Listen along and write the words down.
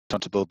on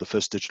to build the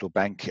first digital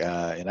bank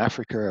in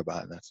Africa,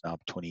 that's now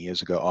 20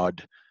 years ago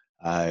odd.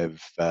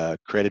 I've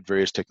created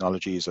various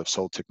technologies. I've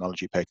sold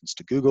technology patents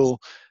to Google.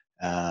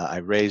 I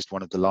raised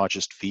one of the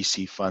largest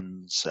VC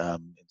funds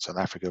in South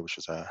Africa, which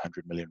was a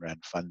 100 million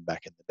rand fund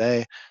back in the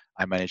day.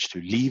 I managed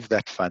to leave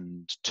that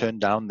fund, turn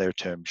down their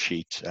term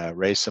sheet,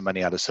 raise some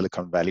money out of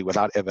Silicon Valley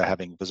without ever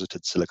having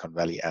visited Silicon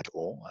Valley at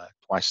all,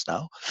 twice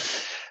now.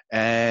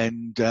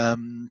 And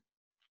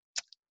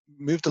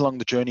moved along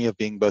the journey of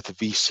being both a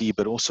VC,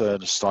 but also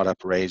a startup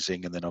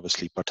raising, and then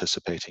obviously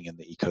participating in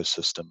the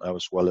ecosystem,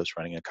 as well as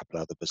running a couple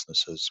of other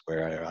businesses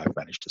where I've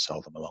managed to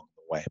sell them along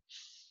the way.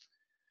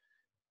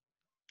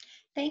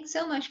 Thanks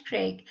so much,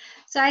 Craig.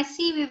 So I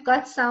see we've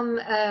got some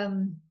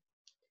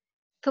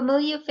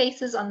familiar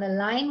faces on the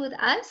line with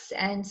us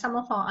and some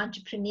of our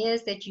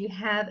entrepreneurs that you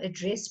have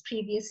addressed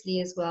previously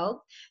as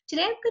well.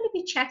 Today, I'm going to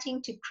be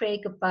chatting to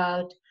Craig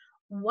about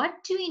what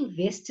do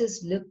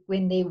investors look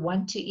when they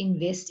want to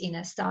invest in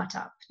a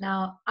startup.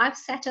 Now, I've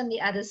sat on the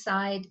other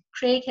side.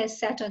 Craig has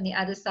sat on the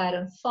other side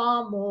on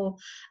far more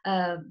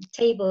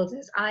tables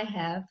as I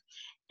have.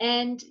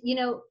 And, you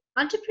know,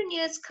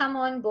 entrepreneurs come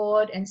on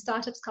board and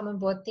startups come on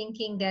board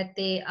thinking that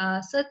there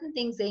are certain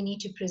things they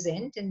need to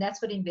present, and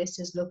that's what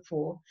investors look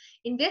for.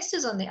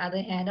 Investors, on the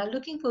other hand, are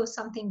looking for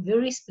something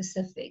very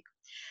specific.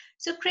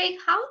 So, Craig,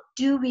 how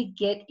do we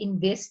get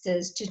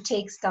investors to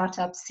take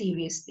startups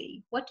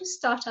seriously? What do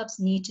startups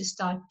need to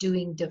start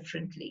doing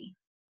differently?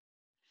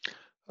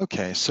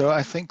 Okay, so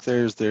I think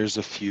there's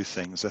a few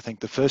things. I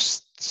think the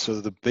first, so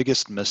the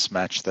biggest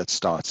mismatch that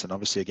starts, and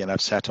obviously again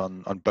I've sat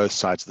on both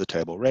sides of the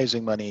table,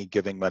 raising money,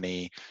 giving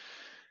money.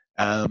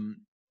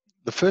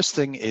 The first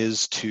thing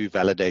is to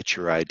validate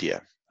your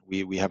idea.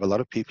 We have a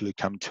lot of people who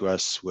come to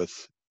us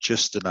with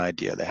just an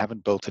idea. They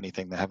haven't built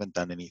anything, they haven't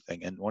done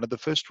anything. And one of the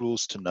first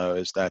rules to know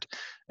is that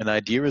an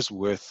idea is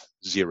worth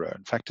zero.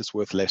 In fact, it's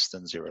worth less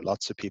than zero.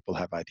 Lots of people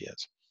have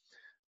ideas.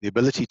 The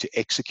ability to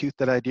execute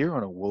that idea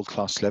on a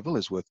world-class level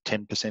is worth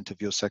 10%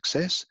 of your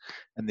success.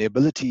 And the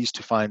abilities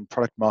to find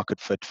product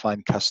market fit,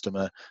 find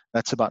customer,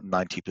 that's about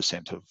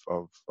 90%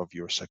 of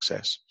your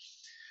success.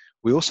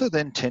 We also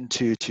then tend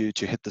to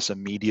hit this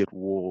immediate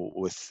wall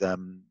with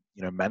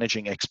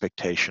managing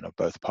expectation of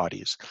both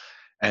parties.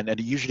 And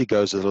it usually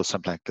goes a little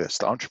something like this.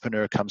 The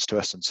entrepreneur comes to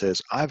us and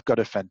says, I've got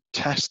a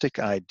fantastic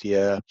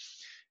idea.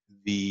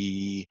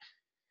 The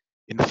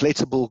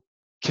inflatable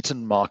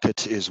kitten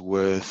market is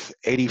worth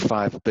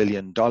 $85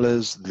 billion.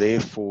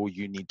 Therefore,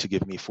 you need to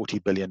give me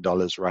 $40 billion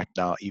right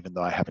now, even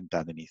though I haven't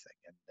done anything.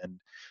 And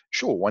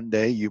sure, one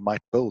day you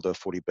might build a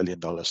 $40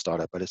 billion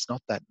startup, but it's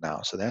not that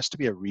now. So there has to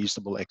be a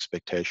reasonable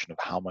expectation of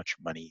how much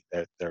money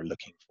they're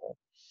looking for.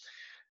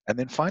 And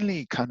then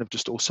finally, kind of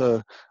just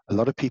also, a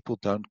lot of people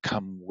don't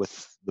come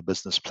with the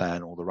business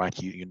plan or the right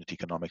unit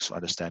economics or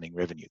understanding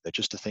revenue. They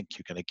just think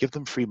you're going to give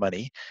them free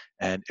money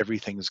and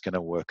everything's going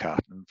to work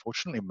out. And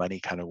unfortunately, money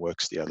kind of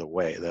works the other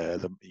way.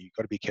 You've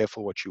got to be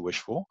careful what you wish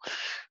for,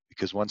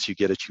 because once you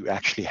get it, you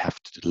actually have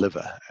to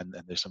deliver. And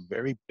there's some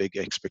very big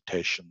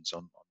expectations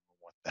on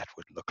what that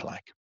would look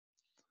like.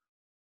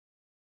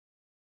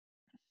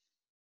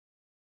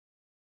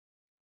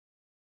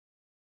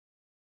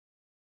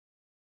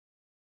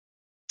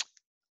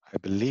 I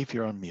believe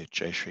you're on mute,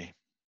 Jayshree.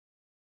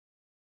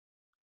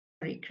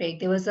 Sorry, Craig.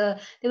 There was a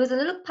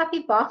little puppy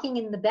barking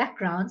in the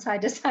background, so I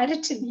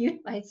decided to mute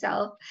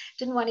myself.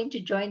 Didn't want him to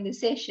join the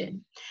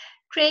session.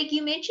 Craig,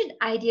 you mentioned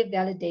idea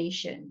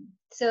validation.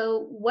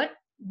 So what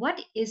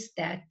is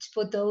that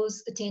for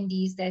those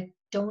attendees that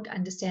don't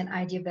understand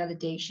idea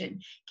validation?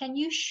 Can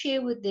you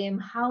share with them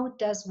how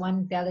does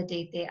one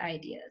validate their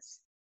ideas?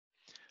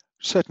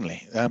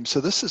 Certainly. So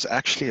this is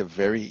actually a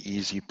very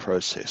easy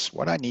process.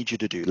 What I need you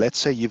to do, let's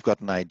say you've got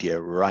an idea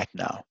right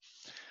now.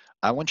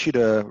 I want you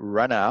to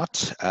run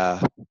out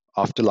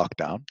after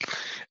lockdown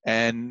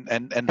and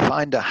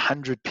find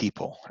 100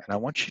 people. And I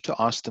want you to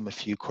ask them a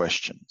few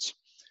questions.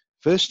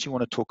 First, you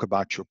want to talk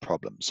about your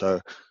problem.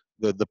 So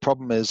the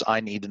problem is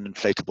I need an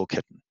inflatable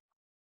kitten.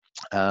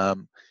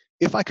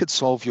 If I could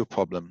solve your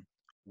problem,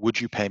 would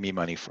you pay me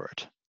money for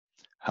it?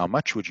 How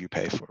much would you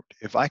pay for it?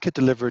 If I could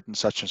deliver it in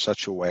such and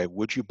such a way,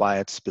 would you buy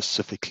it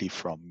specifically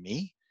from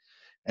me?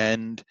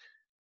 And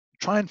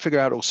try and figure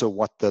out also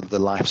what the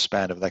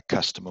lifespan of that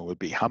customer would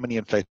be. How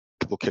many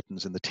inflatable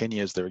kittens in the 10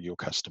 years they're your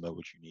customer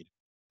would you need?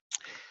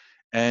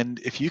 And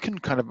if you can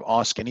kind of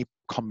ask any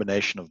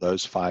combination of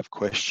those 5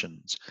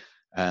 questions,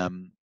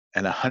 and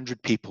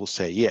 100 people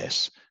say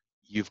yes,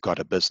 you've got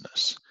a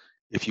business.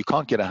 If you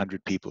can't get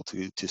 100 people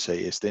to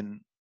say yes,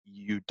 then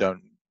you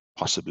don't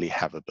possibly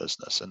have a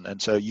business.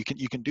 And so you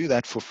can do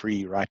that for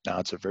free right now.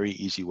 It's a very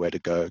easy way to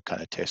go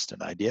kind of test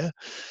an idea.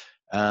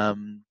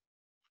 And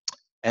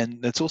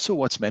that's also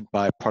what's meant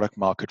by product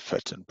market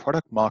fit. And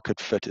product market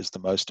fit is the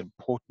most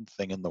important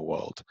thing in the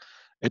world.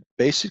 It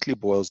basically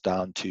boils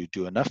down to,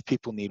 do enough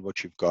people need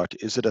what you've got?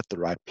 Is it at the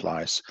right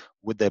price?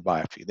 Would they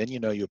buy it for you? Then you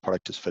know your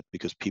product is fit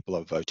because people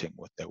are voting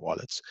with their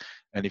wallets.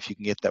 And if you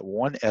can get that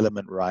one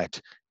element right,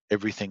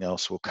 everything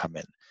else will come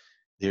in.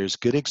 There's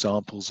good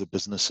examples of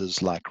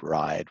businesses like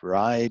Ride.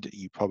 Ride,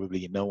 you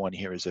probably no one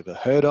here has ever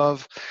heard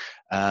of.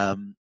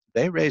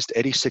 They raised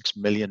 $86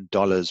 million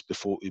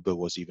before Uber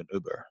was even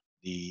Uber.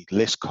 The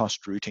less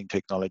cost routing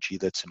technology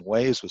that's in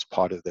Waze was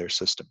part of their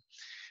system.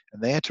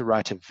 And they had to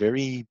write a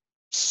very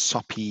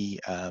soppy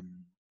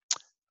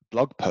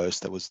blog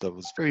post that was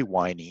very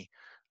whiny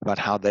about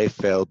how they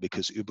failed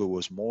because Uber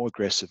was more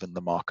aggressive in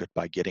the market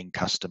by getting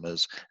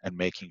customers and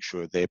making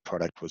sure their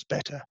product was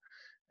better.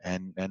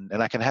 And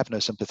I can have no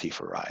sympathy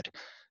for Ride,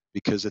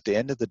 because at the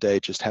end of the day,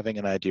 just having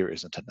an idea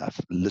isn't enough.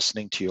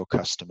 Listening to your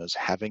customers,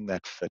 having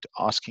that fit,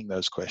 asking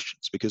those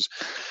questions. Because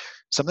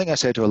something I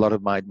say to a lot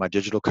of my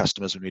digital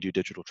customers when we do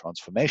digital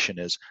transformation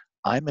is,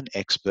 I'm an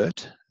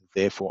expert,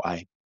 therefore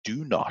I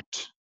do not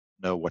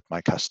know what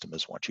my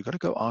customers want. You've got to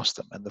go ask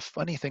them. And the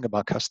funny thing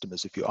about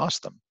customers, if you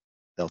ask them,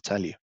 they'll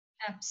tell you.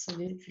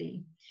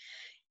 Absolutely.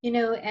 You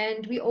know,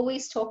 and we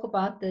always talk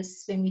about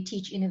this when we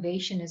teach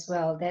innovation as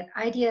well, that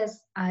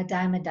ideas are a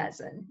dime a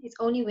dozen. It's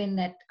only when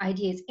that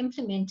idea is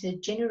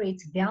implemented,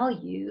 generates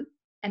value,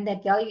 and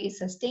that value is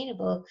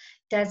sustainable,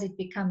 does it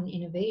become an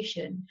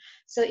innovation.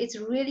 So it's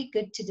really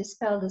good to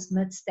dispel this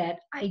myth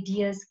that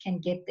ideas can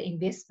get the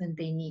investment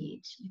they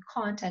need. You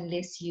can't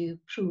unless you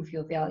prove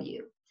your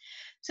value.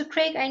 So,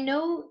 Craig, I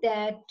know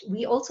that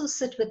we also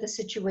sit with a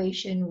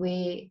situation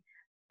where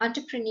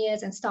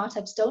entrepreneurs and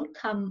startups don't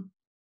come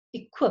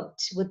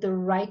equipped with the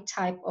right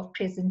type of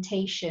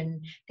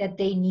presentation that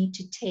they need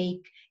to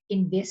take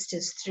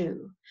investors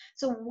through.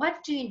 So,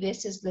 what do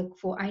investors look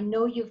for? I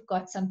know you've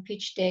got some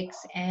pitch decks,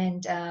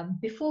 and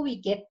before we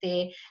get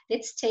there,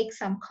 let's take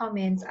some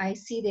comments. I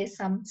see there's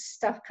some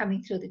stuff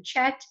coming through the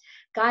chat.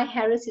 Guy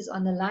Harris is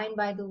on the line,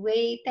 by the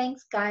way.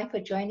 Thanks, Guy, for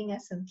joining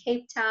us in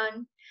Cape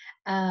Town.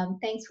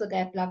 Thanks for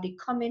that lovely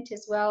comment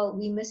as well.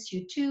 We miss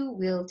you too.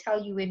 We'll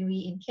tell you when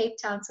we're in Cape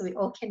Town so we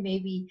all can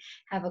maybe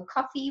have a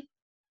coffee.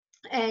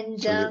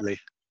 And Absolutely.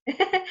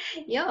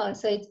 yeah,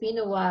 so it's been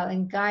a while.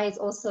 And Guy is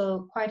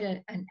also quite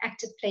an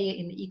active player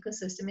in the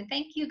ecosystem. And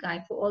thank you,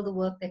 Guy, for all the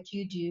work that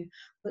you do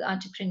with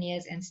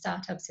entrepreneurs and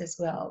startups as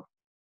well.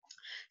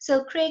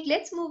 So, Craig,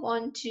 let's move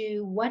on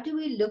to what do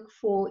we look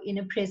for in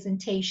a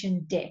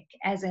presentation deck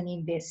as an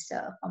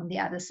investor from the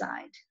other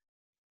side?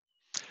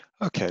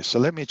 Okay, so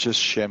let me just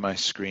share my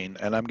screen,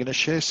 and I'm going to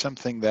share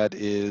something that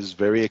is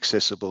very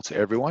accessible to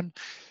everyone.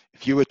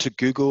 If you were to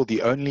Google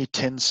the only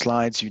 10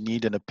 slides you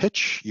need in a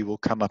pitch, you will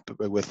come up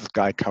with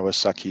Guy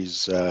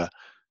Kawasaki's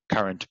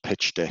current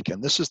pitch deck.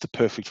 And this is the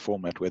perfect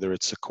format, whether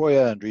it's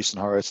Sequoia, Andreessen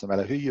Horowitz, no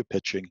matter who you're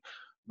pitching,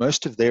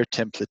 most of their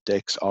template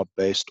decks are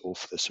based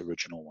off this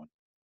original one.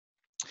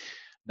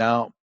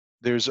 Now,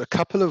 there's a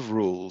couple of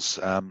rules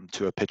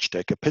to a pitch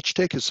deck. A pitch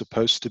deck is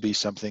supposed to be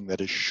something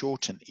that is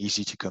short and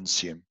easy to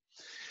consume.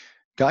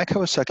 Guy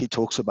Kawasaki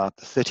talks about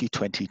the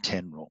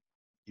 30-20-10 rule.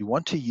 You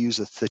want to use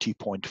a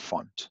 30-point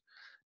font.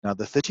 Now,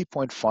 the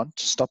 30-point font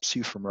stops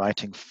you from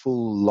writing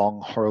full,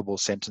 long, horrible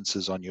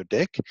sentences on your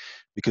deck,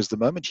 because the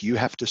moment you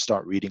have to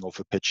start reading off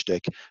a pitch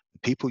deck, the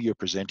people you're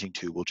presenting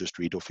to will just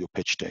read off your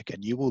pitch deck,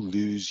 and you will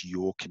lose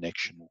your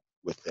connection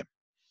with them.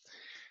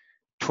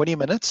 20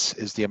 minutes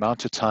is the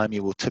amount of time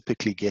you will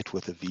typically get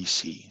with a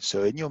VC.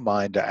 So in your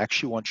mind, I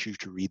actually want you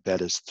to read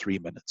that as 3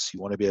 minutes.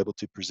 You want to be able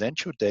to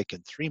present your deck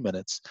in 3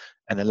 minutes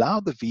and allow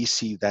the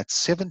VC that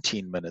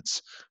 17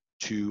 minutes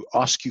to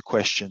ask you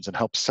questions and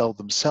help sell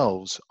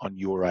themselves on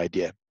your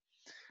idea.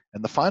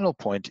 And the final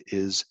point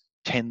is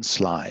 10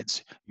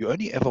 slides. You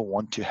only ever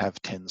want to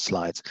have 10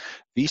 slides.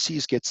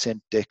 VCs get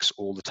sent decks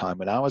all the time.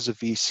 When I was a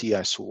VC,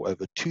 I saw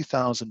over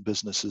 2,000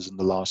 businesses in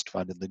the last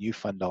fund. In the new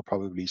fund, I'll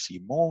probably see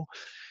more.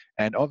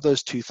 And of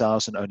those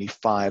 2,000, only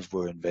 5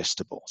 were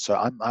investable. So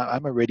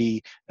I'm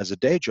already, as a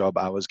day job,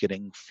 I was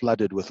getting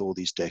flooded with all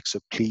these decks. So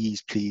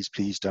please, please,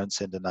 please don't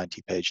send a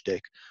 90-page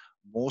deck.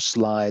 More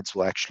slides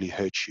will actually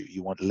hurt you.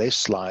 You want less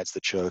slides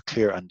that show a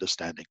clear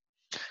understanding.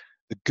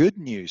 The good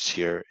news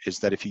here is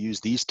that if you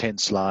use these 10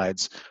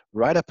 slides,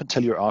 right up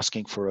until you're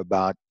asking for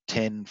about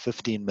 $10,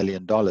 $15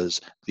 million,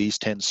 these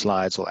 10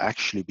 slides will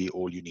actually be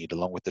all you need,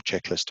 along with the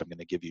checklist I'm going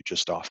to give you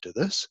just after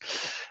this.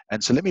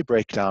 And so let me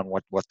break down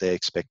what they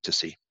expect to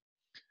see.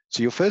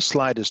 So your first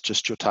slide is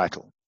just your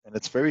title, and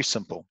it's very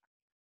simple.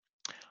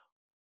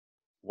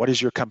 What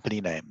is your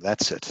company name?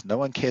 That's it. No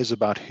one cares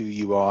about who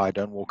you are. I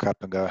don't walk up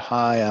and go,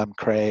 hi, I'm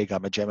Craig,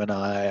 I'm a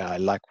Gemini, I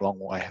like long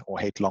or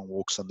hate long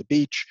walks on the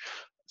beach.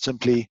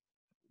 Simply,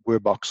 we're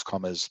box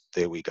commas,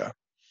 there we go.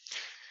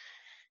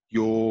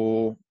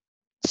 Your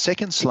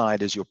second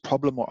slide is your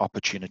problem or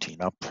opportunity.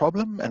 Now,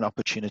 problem and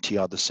opportunity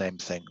are the same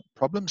thing.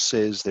 Problem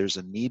says there's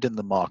a need in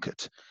the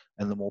market,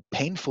 and the more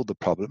painful the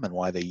problem, and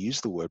why they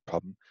use the word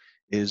problem,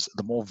 is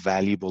the more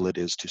valuable it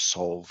is to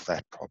solve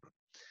that problem.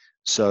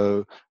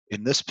 So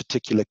in this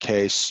particular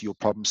case, your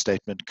problem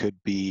statement could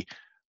be,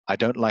 I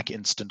don't like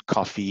instant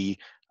coffee.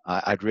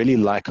 I'd really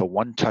like a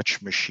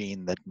one-touch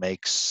machine that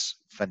makes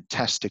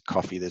fantastic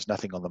coffee. There's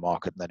nothing on the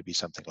market, and that'd be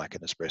something like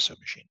an espresso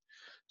machine.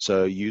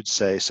 So you'd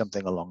say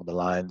something along the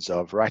lines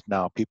of, right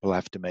now, people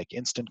have to make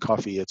instant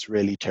coffee. It's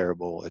really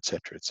terrible, et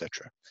cetera, et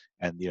cetera.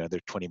 And there are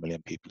 20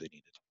 million people who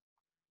need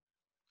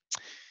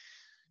it.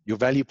 your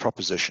value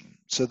proposition.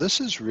 So this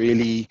is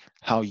really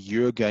how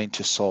you're going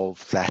to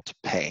solve that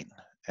pain.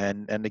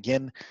 And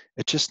again,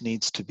 it just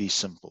needs to be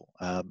simple.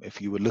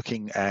 If you were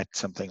looking at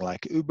something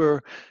like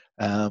Uber,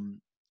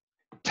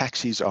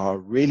 taxis are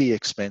really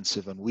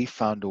expensive, and we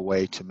found a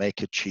way to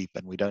make it cheap,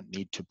 and we don't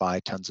need to buy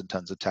tons and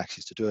tons of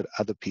taxis to do it.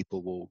 Other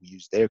people will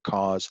use their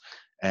cars,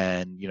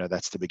 and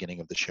that's the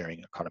beginning of the sharing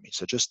economy.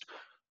 So just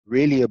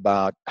really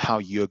about how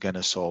you're going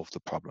to solve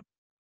the problem.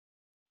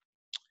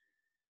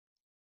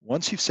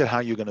 Once you've said how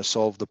you're going to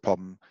solve the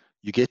problem,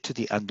 you get to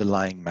the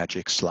underlying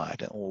magic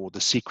slide, or the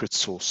secret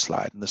sauce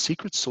slide. And the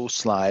secret sauce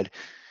slide,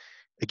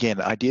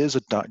 again, ideas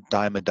are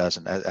dime a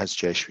dozen, as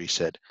Jayshree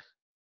said.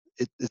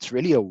 It's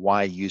really a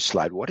why you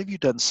slide. What have you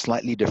done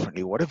slightly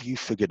differently? What have you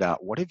figured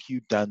out? What have you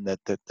done that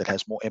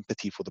has more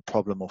empathy for the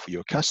problem or for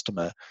your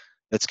customer,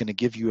 that's going to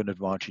give you an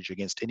advantage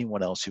against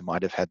anyone else who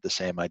might have had the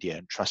same idea?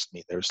 And trust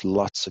me, there's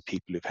lots of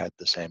people who've had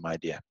the same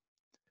idea.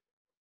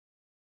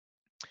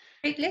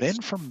 Craig, Then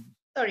from,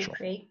 sorry, sure.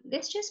 Craig,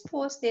 let's just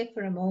pause there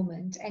for a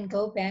moment and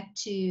go back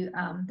to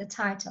the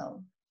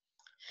title.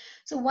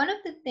 So one of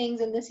the things,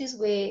 and this is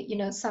where,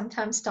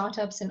 sometimes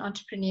startups and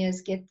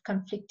entrepreneurs get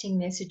conflicting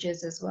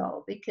messages as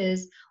well,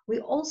 because we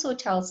also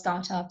tell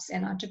startups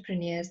and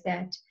entrepreneurs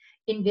that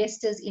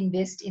investors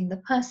invest in the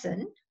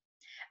person.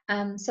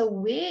 So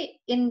where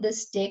in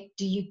this deck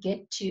do you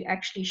get to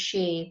actually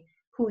share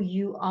who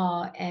you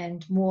are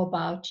and more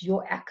about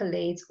your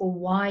accolades, or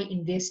why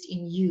invest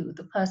in you,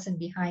 the person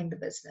behind the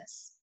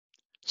business?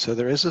 So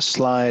there is a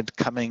slide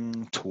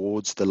coming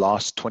towards the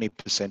last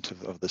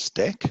 20% of this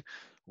deck,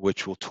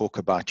 which will talk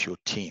about your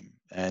team.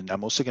 And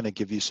I'm also going to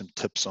give you some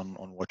tips on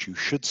what you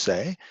should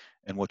say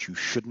and what you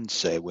shouldn't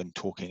say when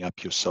talking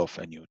up yourself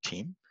and your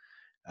team.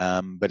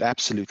 But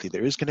absolutely,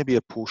 there is going to be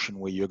a portion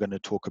where you're going to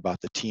talk about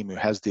the team who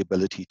has the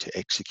ability to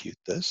execute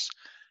this.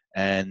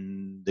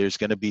 And there's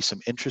going to be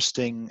some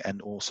interesting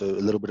and also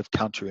a little bit of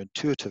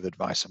counterintuitive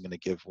advice I'm going to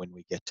give when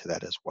we get to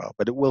that as well.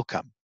 But it will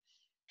come.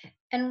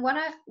 And what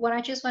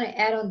I just want to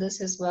add on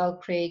this as well,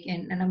 Craig,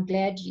 and I'm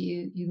glad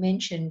you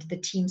mentioned the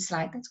team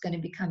slide that's going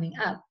to be coming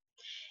up,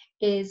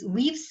 is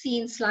we've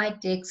seen slide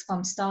decks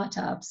from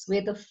startups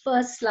where the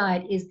first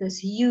slide is this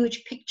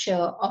huge picture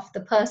of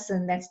the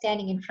person that's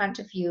standing in front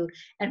of you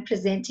and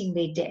presenting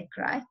their deck,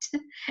 right?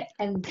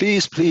 And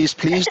Please, please,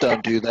 please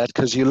don't do that,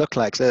 because you look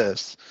like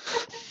this.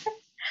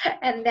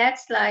 and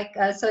that's like,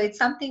 so it's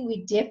something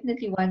we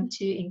definitely want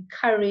to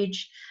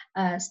encourage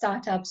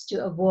startups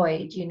to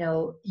avoid.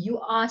 You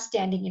are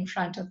standing in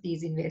front of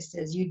these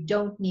investors. You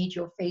don't need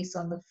your face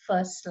on the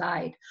first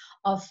slide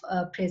of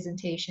a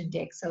presentation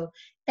deck. So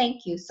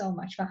thank you so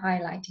much for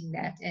highlighting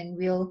that, and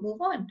we'll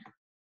move on.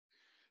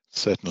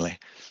 Certainly.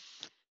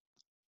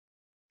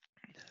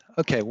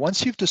 Okay,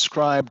 once you've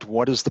described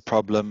what is the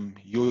problem,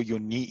 your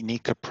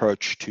unique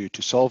approach to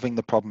solving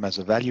the problem as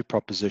a value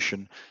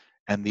proposition,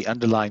 and the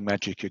underlying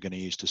magic you're going to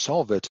use to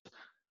solve it,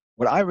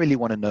 what I really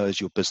want to know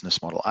is your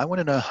business model. I want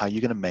to know how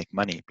you're going to make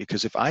money,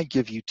 because if I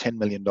give you $10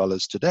 million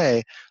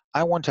today,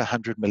 I want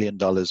 $100 million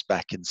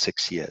back in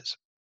 6 years.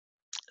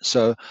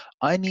 So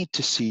I need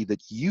to see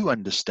that you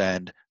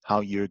understand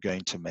how you're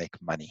going to make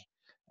money.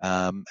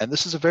 And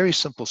this is a very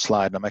simple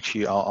slide.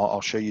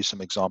 I'll show you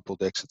some example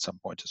decks at some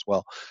point as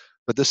well.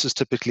 But this is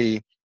typically,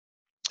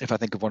 if I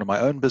think of one of my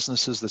own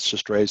businesses that's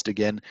just raised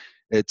again,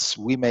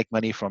 we make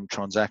money from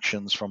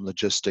transactions, from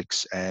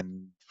logistics,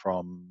 and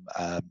from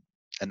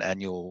an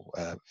annual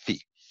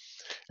fee.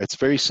 It's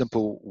very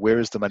simple. Where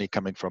is the money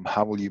coming from?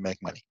 How will you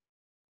make money?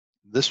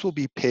 This will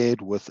be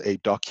paired with a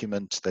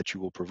document that you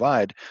will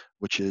provide,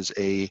 which is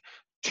a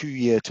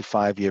 2-year to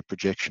 5-year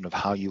projection of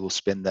how you will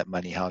spend that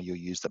money, how you'll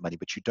use that money.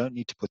 But you don't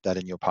need to put that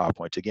in your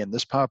PowerPoint. Again,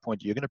 this PowerPoint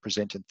you're going to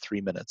present in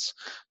 3 minutes.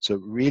 So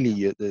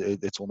really,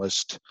 it's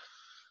almost,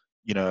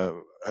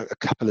 a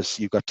couple of,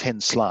 you've got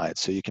 10 slides.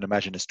 So you can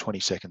imagine it's 20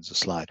 seconds a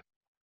slide.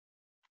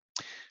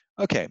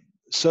 Okay,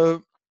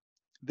 so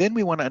then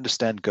we want to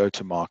understand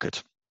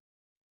go-to-market.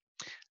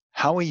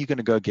 How are you going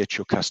to go get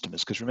your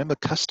customers? Because remember,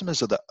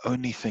 customers are the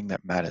only thing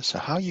that matters. So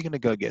how are you going to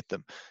go get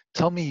them?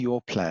 Tell me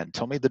your plan.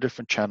 Tell me the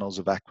different channels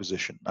of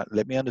acquisition.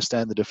 Let me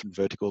understand the different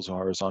verticals or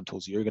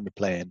horizontals you're going to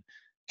play in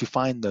to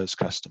find those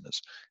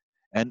customers.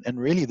 And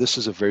really, this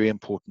is a very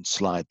important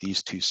slide,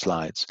 these 2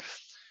 slides.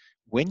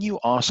 When you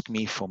ask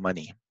me for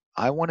money,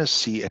 I want to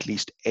see at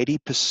least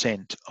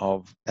 80%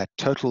 of that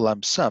total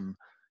lump sum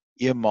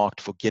earmarked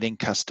for getting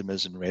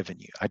customers and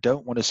revenue. I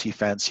don't want to see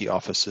fancy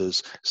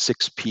offices,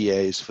 6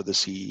 PAs for the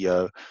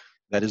CEO.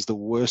 That is the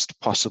worst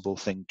possible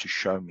thing to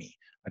show me.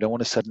 I don't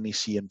want to suddenly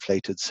see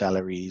inflated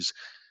salaries.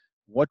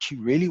 What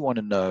you really want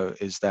to know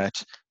is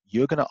that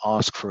you're going to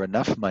ask for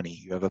enough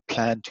money. You have a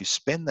plan to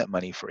spend that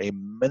money for a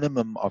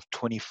minimum of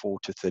 24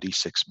 to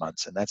 36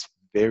 months. And that's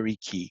very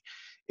key.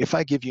 If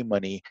I give you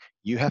money,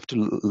 you have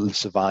to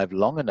survive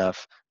long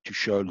enough to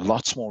show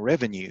lots more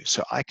revenue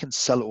so I can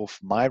sell off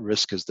my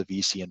risk as the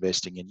VC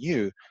investing in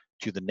you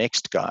to the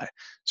next guy.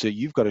 So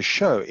you've got to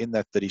show in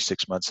that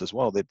 36 months as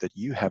well that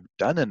you have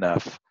done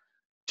enough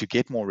to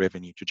get more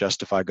revenue to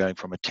justify going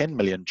from a 10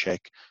 million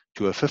check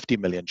to a 50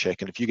 million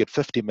check. And if you get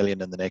 50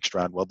 million in the next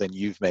round, well, then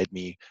you've made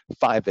me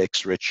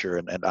 5x richer,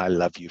 and I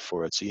love you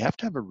for it. So you have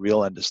to have a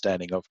real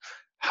understanding of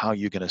how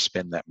you're going to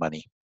spend that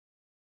money.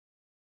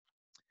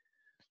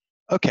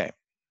 Okay,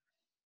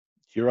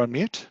 you're on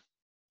mute.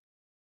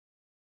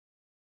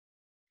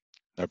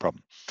 No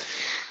problem.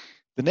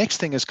 The next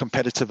thing is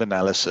competitive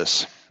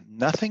analysis.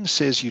 Nothing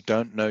says you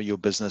don't know your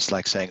business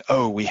like saying,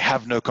 oh, we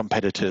have no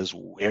competitors,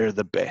 we're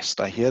the best.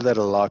 I hear that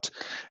a lot.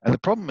 And the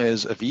problem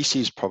is a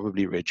VC's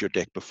probably read your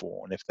deck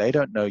before. And if they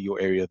don't know your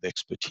area of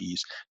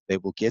expertise, they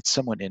will get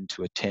someone in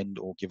to attend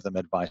or give them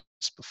advice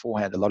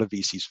beforehand. A lot of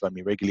VCs phone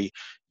me regularly,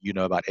 you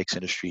know about X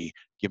industry,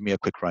 give me a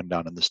quick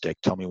rundown on this deck,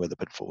 tell me where the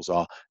pitfalls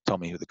are, tell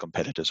me who the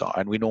competitors are.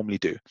 And we normally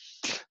do.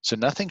 So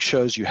nothing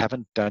shows you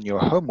haven't done your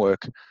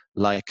homework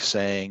like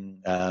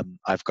saying,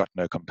 I've got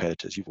no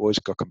competitors. You've always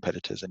got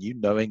competitors, and you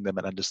knowing them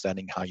and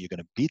understanding how you're going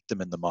to beat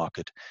them in the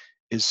market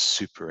is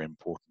super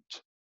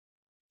important.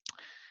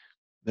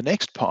 The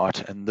next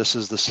part, and this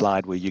is the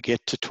slide where you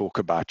get to talk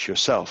about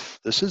yourself.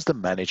 This is the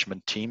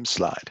management team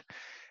slide.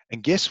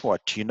 And guess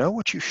what? Do you know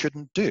what you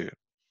shouldn't do?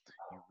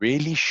 You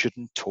really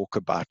shouldn't talk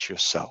about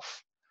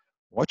yourself.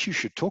 What you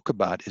should talk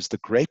about is the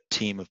great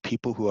team of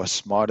people who are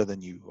smarter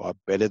than you, who are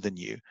better than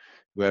you,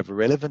 who have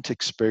relevant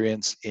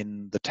experience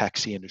in the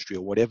taxi industry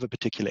or whatever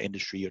particular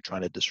industry you're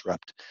trying to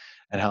disrupt,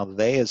 and how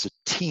they as a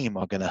team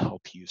are going to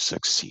help you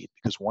succeed,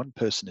 because one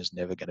person is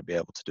never going to be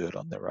able to do it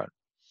on their own.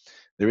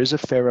 There is a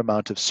fair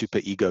amount of super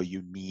ego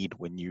you need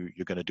when you're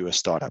going to do a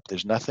startup.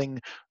 There's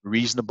nothing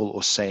reasonable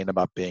or sane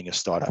about being a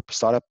startup.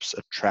 Startups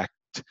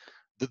attract,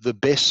 the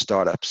best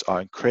startups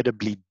are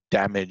incredibly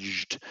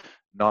damaged,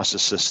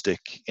 narcissistic,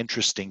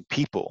 interesting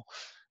people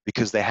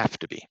because they have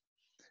to be.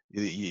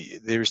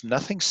 There's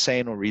nothing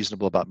sane or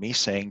reasonable about me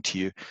saying to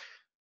you,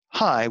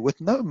 hi, with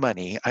no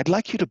money, I'd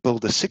like you to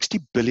build a $60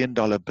 billion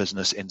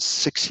business in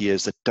 6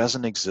 years that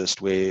doesn't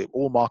exist, where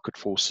all market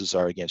forces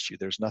are against you.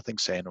 There's nothing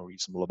sane or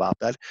reasonable about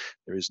that.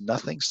 There is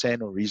nothing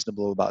sane or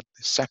reasonable about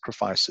the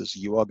sacrifices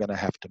you are going to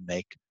have to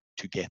make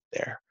to get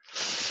there.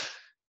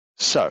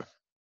 So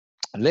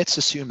let's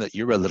assume that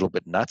you're a little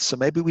bit nuts, so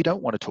maybe we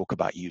don't want to talk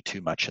about you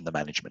too much in the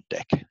management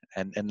deck.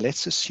 And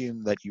let's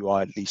assume that you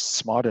are at least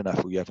smart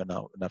enough, or you have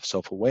enough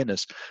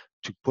self-awareness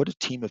to put a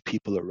team of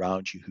people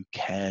around you who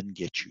can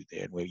get you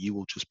there, and where you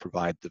will just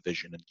provide the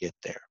vision and get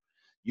there.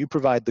 You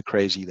provide the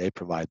crazy, they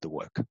provide the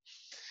work.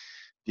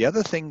 The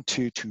other thing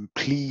to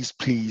please,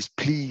 please,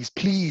 please,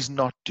 please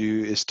not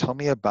do is tell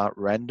me about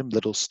random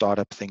little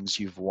startup things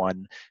you've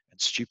won and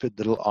stupid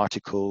little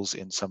articles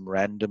in some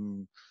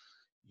random,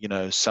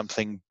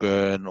 something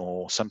burn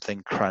or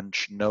something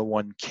crunch. No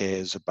one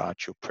cares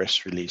about your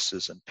press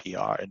releases and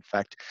PR. In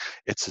fact,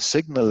 it's a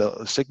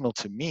signal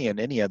to me and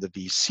any other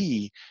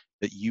VC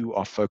that you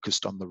are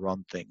focused on the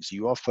wrong things.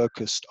 You are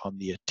focused on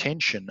the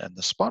attention and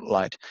the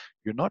spotlight.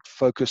 You're not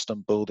focused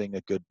on building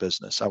a good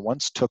business. I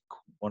once took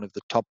one of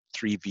the top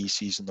 3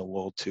 VCs in the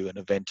world to an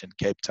event in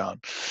Cape Town,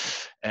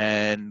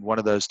 and one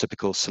of those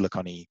typical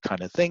Silicon-y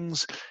kind of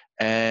things.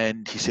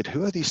 And he said,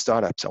 who are these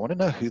startups? I want to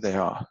know who they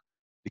are,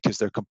 because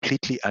they're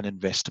completely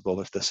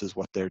uninvestable if this is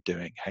what they're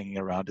doing, hanging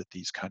around at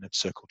these kind of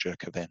circle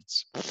jerk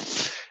events.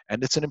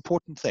 And it's an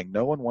important thing.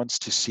 No one wants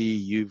to see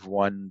you've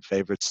won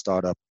favorite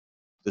startup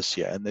this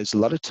year. And there's a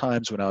lot of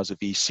times when I was a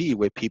VC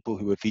where people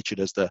who were featured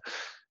as a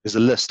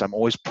list, I'm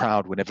always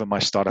proud whenever my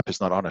startup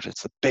is not on it.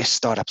 It's the best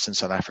startups in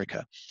South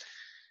Africa.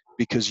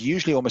 Because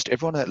usually almost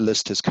everyone on that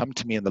list has come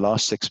to me in the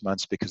last 6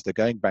 months because they're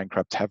going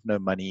bankrupt, have no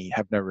money,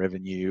 have no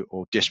revenue,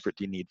 or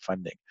desperately need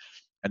funding.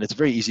 And it's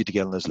very easy to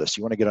get on this list.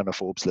 You want to get on a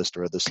Forbes list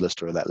or this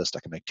list or that list,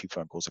 I can make 2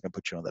 phone calls. I can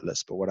put you on that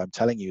list. But what I'm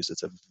telling you is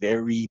it's a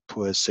very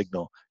poor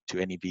signal to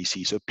any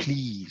VC. So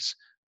please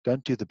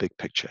don't do the big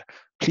picture.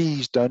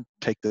 Please don't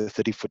take the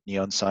 30-foot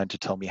neon sign to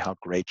tell me how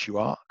great you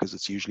are, because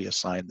it's usually a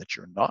sign that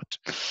you're not.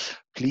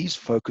 Please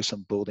focus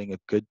on building a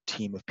good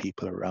team of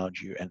people around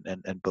you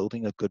and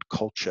building a good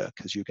culture,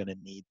 because you're going to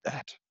need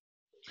that.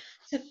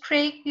 So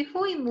Craig,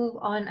 before we move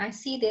on, I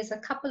see there's a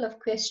couple of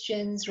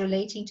questions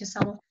relating to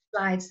some of the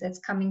slides that's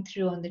coming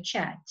through on the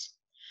chat.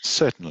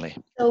 Certainly.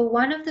 So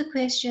one of the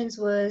questions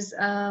was,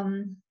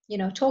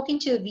 talking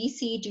to a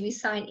VC, do we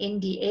sign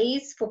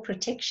NDAs for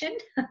protection?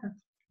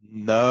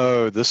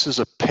 No, this is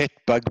a pet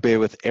bugbear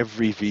with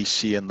every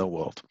VC in the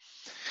world.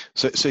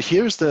 So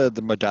here's the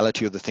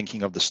modality or the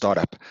thinking of the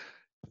startup.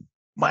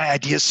 My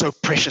idea is so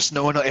precious,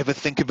 no one will ever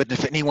think of it.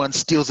 If anyone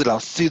steals it, I'll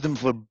sue them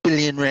for R1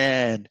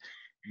 billion.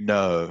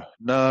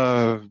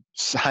 No,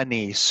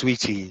 honey,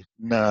 sweetie,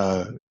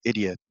 no,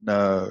 idiot,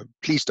 no,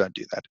 please don't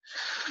do that.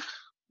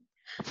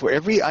 For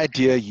every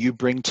idea you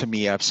bring to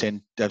me, I've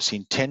seen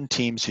 10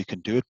 teams who can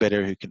do it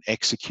better, who can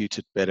execute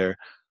it better.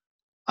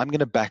 I'm going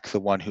to back the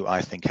one who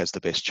I think has the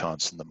best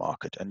chance in the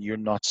market. And you're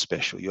not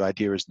special. Your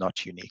idea is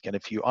not unique. And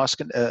if you ask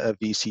a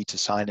VC to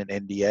sign an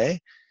NDA,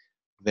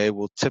 they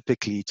will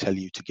typically tell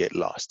you to get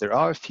lost. There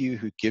are a few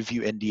who give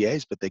you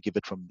NDAs, but they give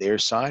it from their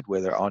side where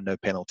there are no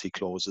penalty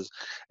clauses.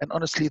 And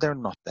honestly, they're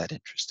not that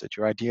interested.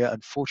 Your idea,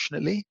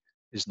 unfortunately,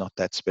 is not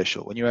that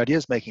special. When your idea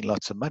is making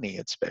lots of money,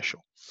 it's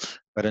special.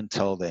 But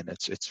until then,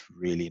 it's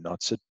really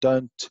not. So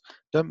don't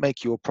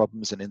make your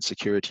problems and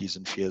insecurities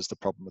and fears the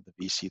problem with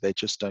the VC. They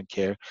just don't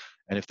care.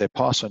 And if they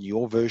pass on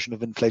your version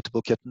of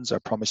inflatable kittens, I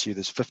promise you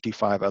there's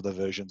 55 other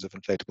versions of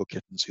inflatable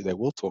kittens who they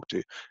will talk to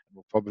and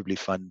will probably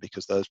fund,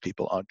 because those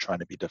people aren't trying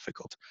to be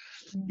difficult.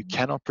 You Mm.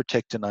 cannot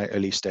protect an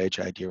early stage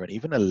idea, and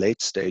even a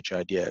late stage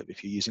idea.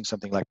 If you're using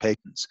something like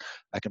patents,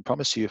 I can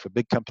promise you if a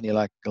big company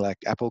like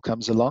Apple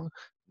comes along,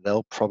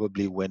 they'll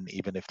probably win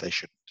even if they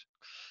shouldn't.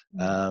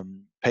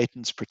 Mm.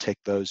 Patents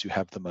protect those who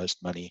have the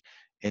most money.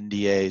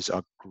 NDAs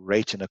are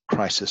great in a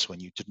crisis when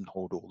you didn't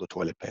hoard all the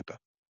toilet paper.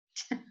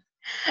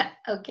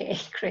 Okay,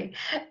 great.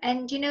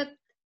 And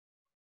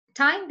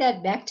tying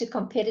that back to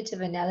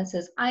competitive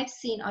analysis, I've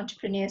seen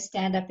entrepreneurs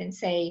stand up and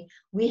say,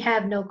 we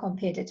have no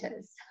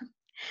competitors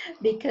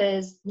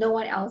because no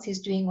one else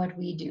is doing what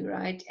we do,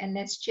 right? And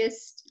that's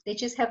just, they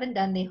just haven't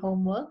done their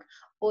homework,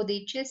 or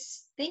they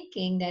just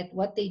thinking that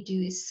what they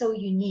do is so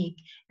unique.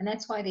 And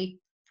that's why they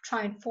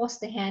try and force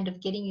the hand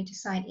of getting you to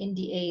sign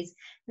NDAs.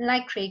 And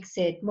like Craig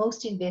said,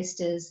 most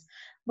investors,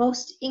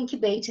 most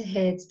incubator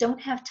heads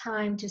don't have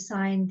time to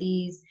sign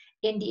these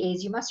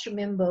NDAs. You must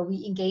remember,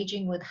 we're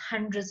engaging with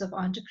hundreds of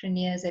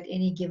entrepreneurs at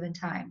any given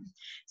time.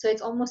 So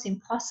it's almost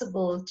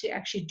impossible to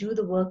actually do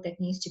the work that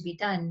needs to be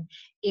done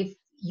if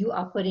you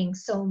are putting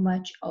so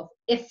much of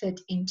effort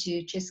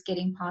into just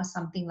getting past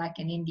something like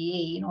an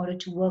NDA in order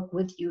to work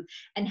with you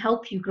and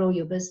help you grow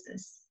your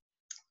business.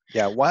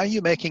 Yeah, why are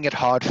you making it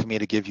hard for me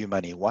to give you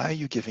money? Why are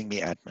you giving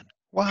me admin?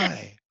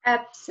 Why?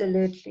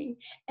 Absolutely.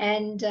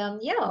 And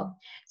yeah,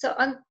 so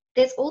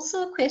there's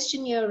also a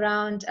question here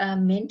around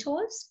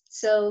mentors.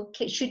 So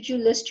should you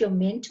list your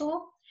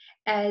mentor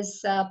as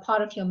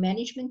part of your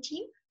management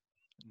team?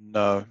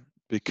 No,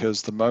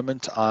 because the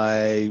moment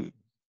I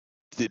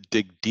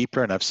dig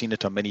deeper, and I've seen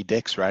it on many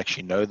decks where I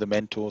actually know the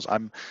mentors.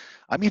 I'm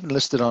even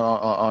listed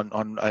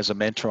on as a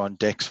mentor on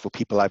decks for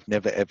people I've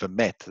never ever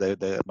met.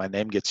 My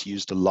name gets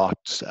used a lot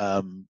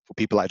for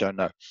people I don't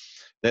know.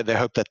 They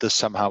hope that this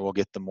somehow will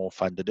get them more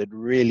funded. It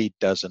really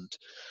doesn't.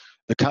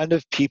 The kind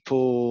of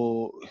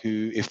people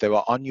who, if they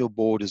were on your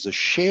board as a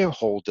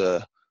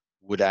shareholder,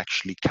 would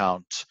actually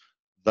count,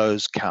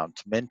 those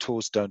count.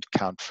 Mentors don't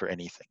count for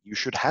anything. You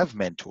should have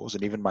mentors,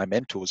 and even my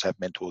mentors have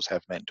mentors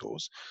have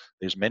mentors.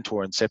 There's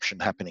mentor inception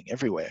happening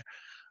everywhere.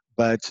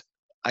 But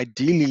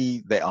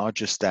ideally, they are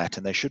just that,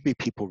 and they should be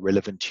people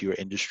relevant to your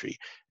industry.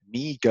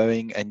 Me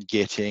going and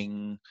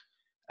getting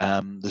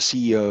the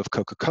CEO of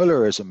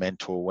Coca-Cola as a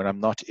mentor when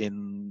I'm not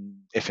in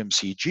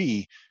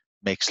FMCG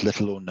makes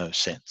little or no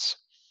sense.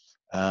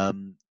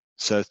 Um,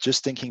 so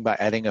just thinking by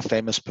adding a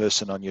famous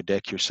person on your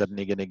deck, you're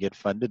suddenly going to get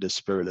funded is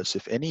spurious.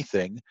 If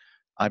anything,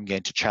 I'm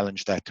going to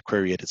challenge that to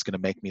query it. It's going to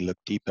make me look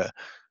deeper,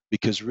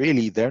 because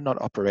really they're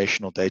not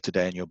operational day to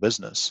day in your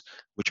business,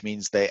 which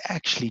means they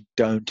actually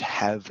don't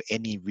have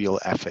any real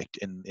affect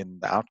in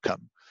the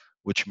outcome,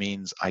 which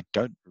means I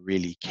don't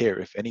really care.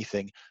 If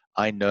anything,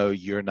 I know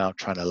you're now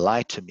trying to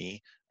lie to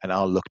me, and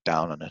I'll look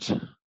down on it.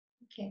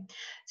 Okay.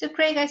 So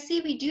Craig, I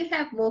see we do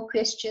have more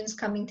questions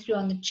coming through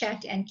on the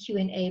chat and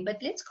Q&A, but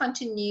let's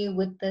continue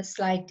with the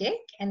slide deck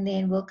and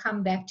then we'll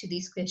come back to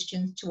these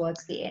questions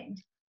towards the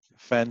end.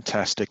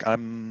 Fantastic.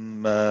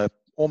 I'm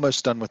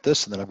almost done with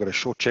this, and then I've got a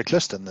short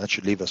checklist, and that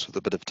should leave us with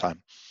a bit of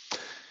time.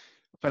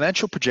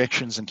 Financial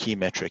projections and key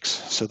metrics.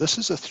 So this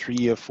is a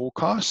 3-year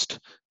forecast.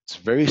 It's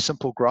a very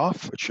simple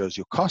graph. It shows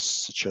your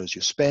costs, it shows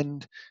your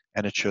spend,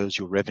 and it shows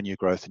your revenue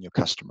growth and your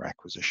customer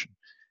acquisition.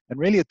 And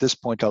really at this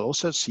point, I'll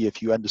also see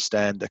if you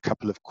understand a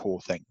couple of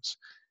core things.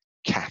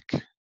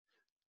 CAC,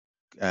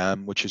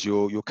 which is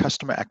your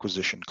customer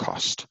acquisition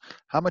cost.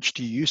 How much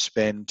do you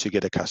spend to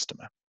get a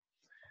customer?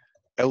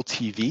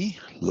 LTV,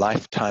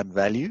 lifetime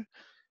value.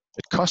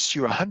 It costs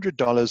you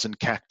 $100 in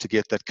CAC to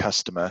get that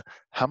customer.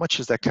 How much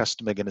is that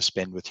customer going to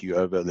spend with you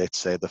over, let's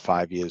say, the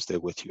 5 years they're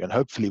with you? And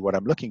hopefully what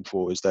I'm looking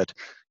for is that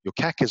your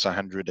CAC is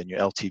 100 and your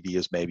LTV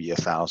is maybe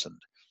 1,000.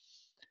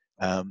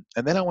 And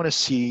then I want to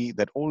see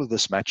that all of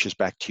this matches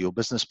back to your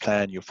business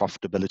plan, your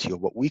profitability, or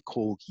what we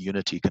call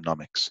unit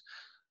economics.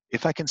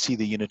 If I can see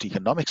the unit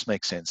economics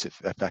make sense,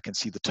 if I can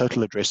see the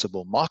total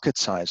addressable market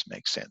size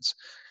makes sense,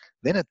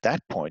 then at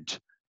that point,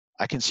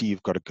 I can see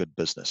you've got a good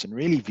business. And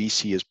really,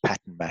 VC is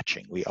pattern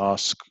matching. We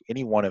ask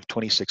any one of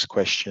 26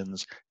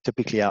 questions.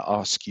 Typically, I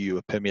ask you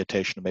a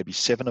permutation of maybe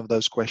 7 of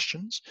those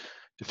questions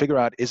to figure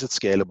out, is it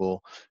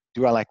scalable?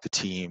 Do I like the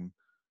team?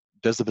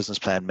 Does the business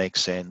plan make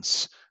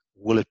sense?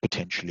 Will it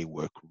potentially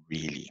work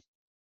really?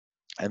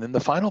 And then the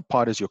final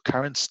part is your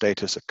current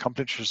status,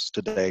 accomplishments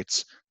to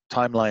dates,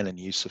 timeline, and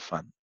use of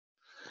fund.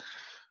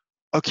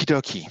 Okie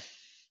dokie.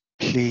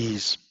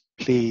 Please,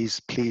 please,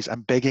 please,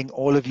 I'm begging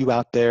all of you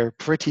out there,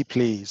 pretty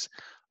please.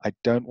 I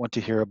don't want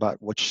to hear about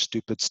which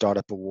stupid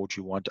startup award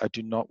you want. I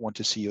do not want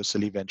to see your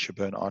silly venture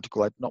burn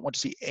article. I do not want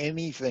to see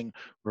anything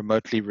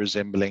remotely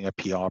resembling a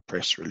PR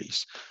press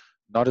release.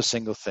 Not a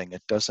single thing.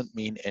 It doesn't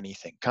mean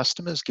anything.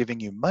 Customers giving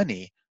you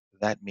money,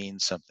 that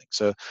means something.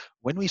 So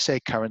when we say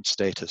current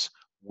status,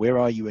 where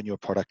are you in your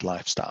product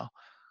lifestyle?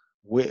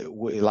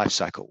 life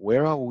cycle.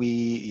 Where are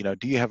we?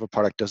 Do you have a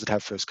product? Does it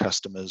have first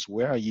customers?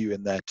 Where are you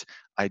in that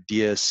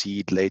idea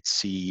seed, late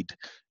seed,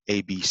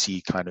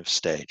 ABC kind of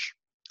stage?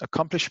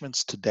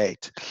 Accomplishments to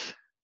date.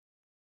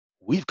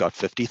 We've got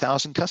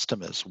 50,000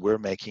 customers. We're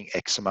making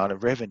X amount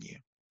of revenue.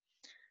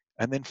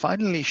 And then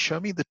finally, show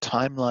me the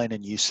timeline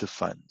and use of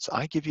funds.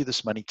 I give you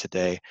this money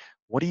today.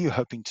 What are you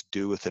hoping to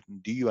do with it?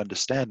 And do you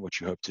understand what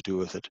you hope to do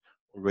with it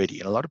already?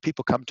 And a lot of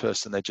people come to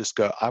us and they just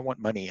go, I want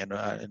money. And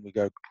we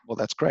go, well,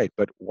 that's great,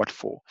 but what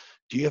for?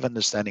 Do you have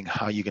understanding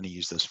how you're going to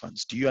use those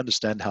funds? Do you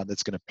understand how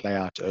that's going to play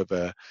out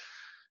over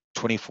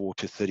 24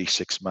 to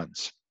 36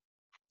 months?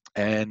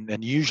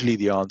 And usually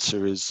the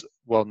answer is,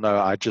 well, no,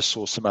 I just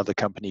saw some other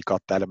company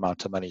got that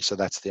amount of money, so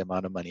that's the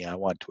amount of money I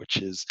want, which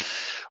is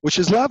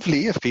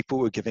lovely if people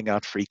were giving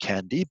out free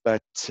candy,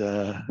 but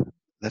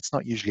that's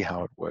not usually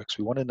how it works.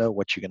 We want to know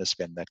what you're going to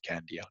spend that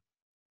candy on.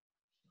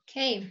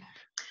 Okay.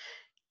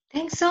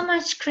 Thanks so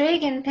much,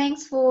 Craig, and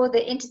thanks for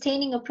the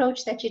entertaining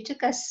approach that you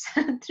took us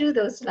through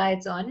those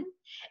slides on.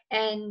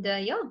 And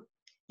yeah,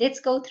 let's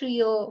go through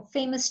your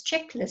famous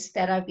checklist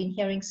that I've been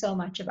hearing so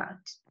much about.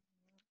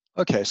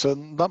 Okay, so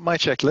not my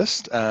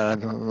checklist,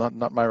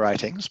 not my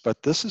writings,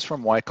 but this is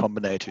from Y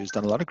Combinator, who's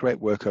done a lot of great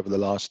work over the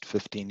last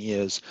 15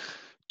 years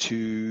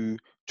to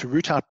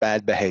root out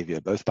bad behavior,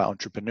 both by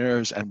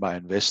entrepreneurs and by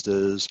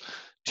investors,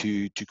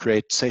 to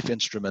create safe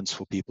instruments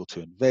for people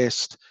to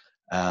invest,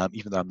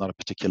 even though I'm not a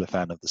particular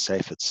fan of the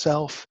safe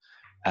itself.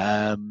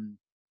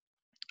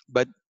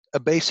 But a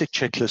basic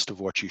checklist of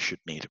what you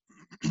should need.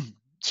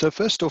 So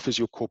first off is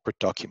your corporate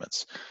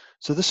documents.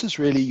 So this is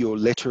really your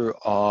letter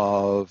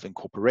of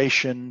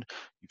incorporation.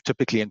 You've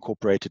typically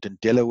incorporated in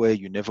Delaware.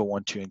 You never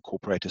want to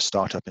incorporate a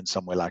startup in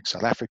somewhere like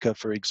South Africa,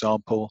 for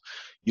example.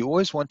 You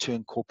always want to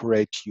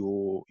incorporate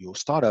your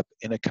startup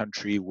in a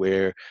country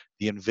where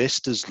the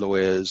investors'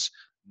 lawyers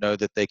know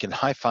that they can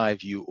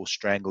high-five you or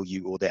strangle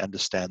you, or they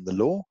understand the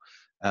law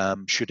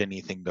should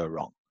anything go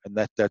wrong. And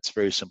that's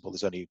very simple.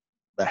 There's only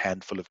a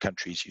handful of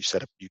countries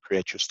you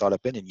create your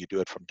startup in, and you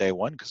do it from day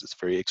one because it's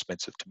very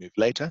expensive to move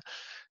later.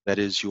 That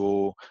is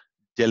your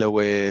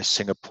Delaware,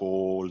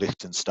 Singapore,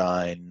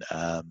 Liechtenstein,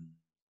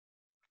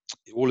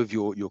 all of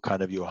your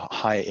kind of your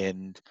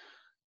high-end,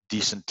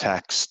 decent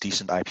tax,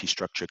 decent IP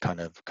structure kind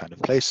of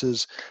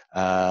places.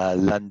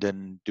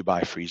 London,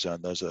 Dubai, Free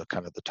Zone, those are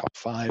kind of the top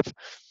 5.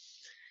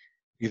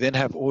 You then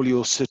have all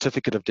your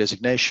certificate of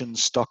designation,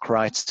 stock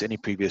rights, any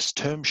previous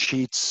term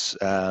sheets,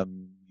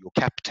 your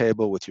cap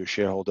table with your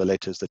shareholder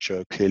letters that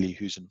show clearly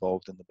who's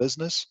involved in the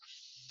business,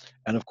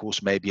 and of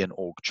course maybe an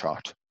org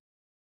chart.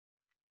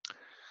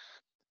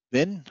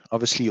 Then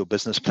obviously your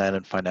business plan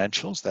and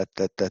financials.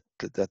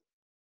 That's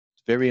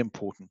very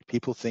important.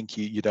 People think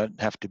you don't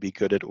have to be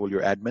good at all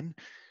your admin.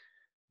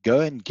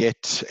 Go and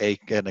get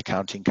an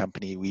accounting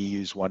company. We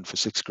use one for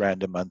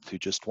 $6,000 a month, who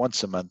just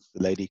once a month,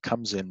 the lady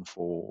comes in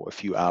for a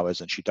few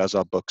hours and she does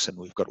our books, and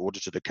we've got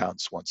audited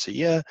accounts once a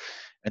year,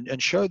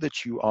 and show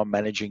that you are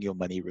managing your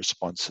money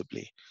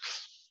responsibly.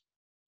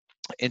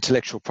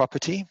 Intellectual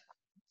property.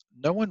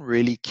 No one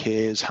really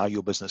cares how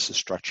your business is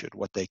structured.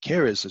 What they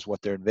care is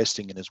what they're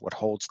investing in, is what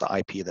holds the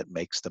IP that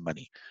makes the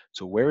money.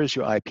 So where is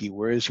your IP?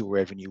 Where is your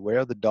revenue? Where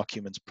are the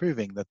documents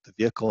proving that the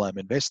vehicle I'm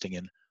investing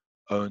in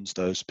owns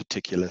those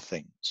particular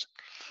things?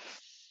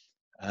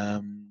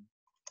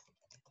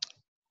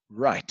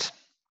 Right.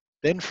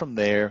 Then from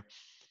there,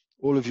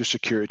 all of your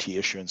security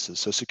issuances.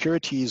 So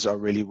securities are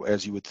really,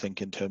 as you would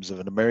think in terms of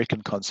an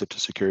American concept of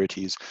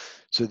securities.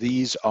 So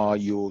these are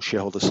your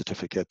shareholder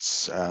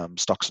certificates,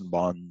 stocks and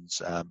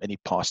bonds, any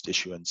past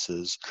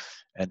issuances,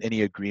 and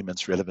any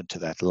agreements relevant to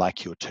that,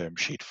 like your term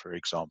sheet, for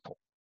example.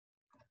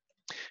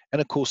 And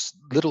of course,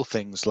 little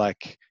things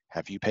like,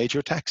 have you paid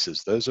your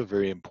taxes? Those are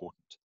very important.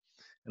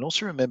 And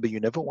also remember, you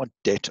never want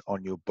debt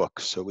on your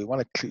books. So we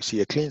want to see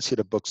a clean set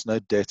of books, no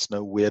debts,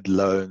 no weird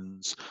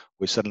loans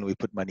where suddenly we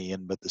put money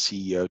in, but the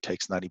CEO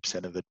takes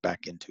 90% of it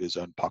back into his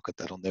own pocket.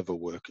 That'll never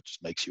work. It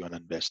just makes you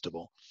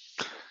uninvestable.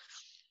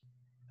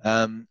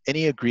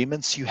 Any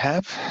agreements you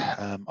have,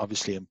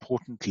 obviously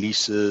important,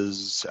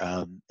 leases,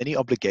 any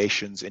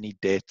obligations, any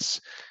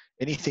debts,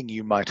 anything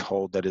you might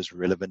hold that is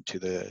relevant to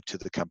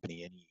the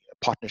company, any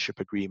partnership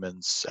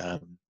agreements,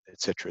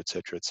 et cetera, et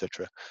cetera, et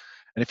cetera.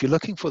 And if you're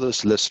looking for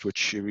this list,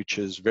 which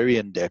is very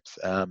in-depth,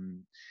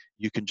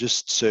 you can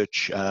just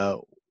search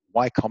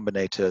Y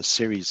Combinator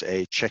Series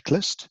A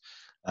checklist.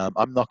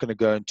 I'm not going to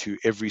go into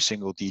every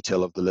single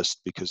detail of the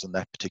list, because in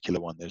that particular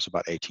one, there's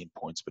about 18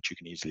 points, but you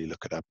can easily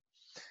look it up.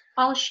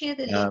 I'll share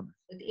the link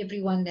with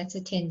everyone that's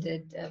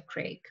attended,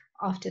 Craig,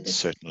 after this.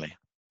 Certainly.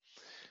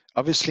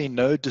 Obviously,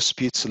 no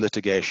disputes or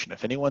litigation.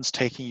 If anyone's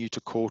taking you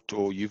to court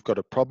or you've got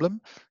a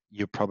problem,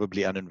 you're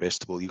probably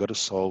uninvestable. You've got to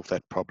solve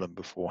that problem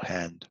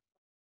beforehand.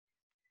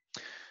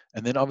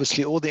 And then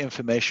obviously all the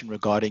information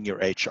regarding your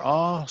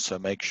HR. So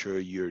make sure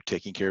you're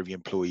taking care of your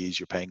employees,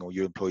 you're paying all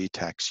your employee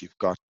tax, you've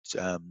got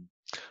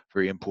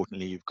Very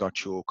importantly, you've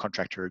got your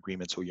contractor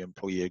agreements or your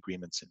employee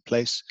agreements in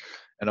place,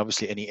 and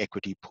obviously any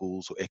equity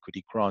pools or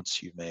equity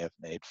grants you may have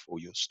made for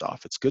your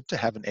staff. It's good to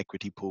have an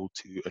equity pool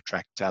to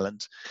attract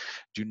talent.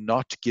 Do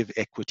not give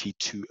equity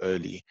too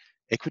early.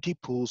 Equity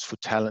pools for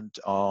talent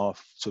are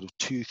sort of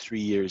 2-3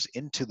 years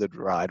into the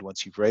ride.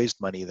 Once you've raised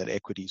money, that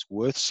equity is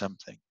worth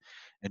something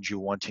and you're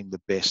wanting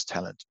the best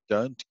talent.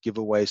 Don't give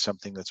away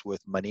something that's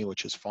worth money,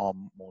 which is far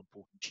more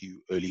important to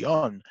you early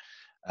on,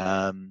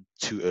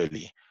 too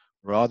early.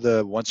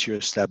 Rather, once you're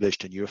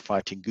established and you're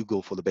fighting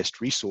Google for the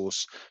best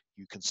resource,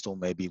 you can still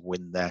maybe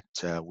win that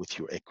with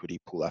your equity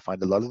pool. I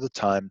find a lot of the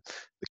time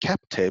the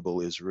cap table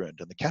is ruined,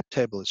 and the cap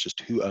table is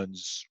just who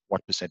owns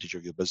what percentage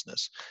of your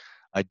business.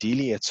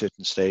 Ideally, at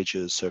certain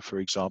stages, so for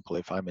example,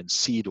 if I'm in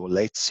seed or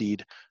late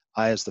seed,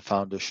 I, as the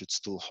founder, should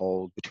still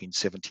hold between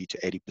 70 to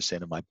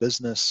 80% of my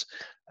business,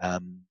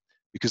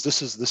 because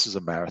this is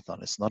a marathon.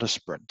 It's not a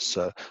sprint.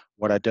 So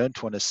what I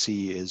don't want to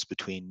see is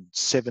between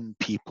 7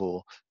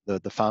 people,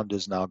 the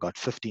founder's now got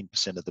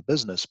 15% of the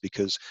business,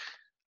 because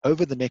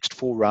over the next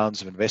 4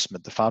 rounds of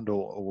investment, the founder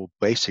will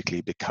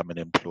basically become an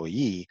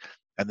employee,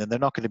 and then they're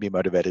not going to be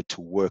motivated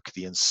to work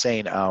the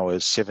insane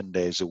hours 7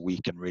 days a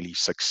week and really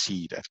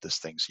succeed at this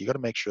thing. So you got to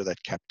make sure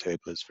that cap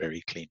table is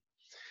very clean.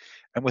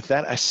 And with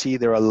that, I see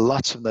there are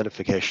lots of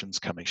notifications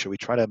coming. Shall we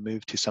try to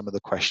move to some of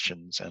the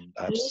questions? And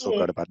I've still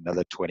got Yes. about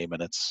another 20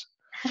 minutes.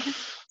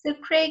 So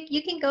Craig,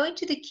 you can go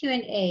into the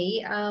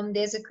Q&A.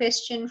 There's a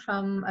question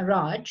from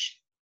Raj.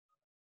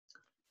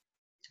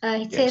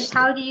 It says, Yes.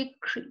 how do you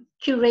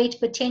curate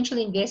potential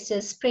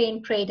investors? Spray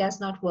and pray does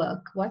not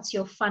work. What's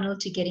your funnel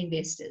to get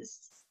investors?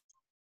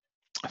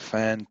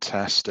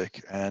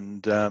 Fantastic.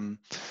 And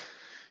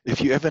if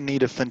you ever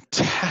need a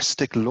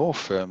fantastic law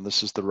firm,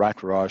 this is the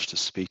right Raj to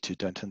speak to.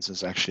 Dentons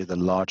is actually the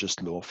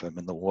largest law firm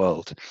in the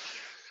world.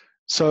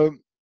 So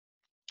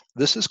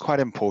this is quite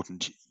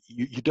important.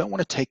 You don't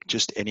want to take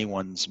just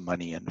anyone's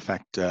money. In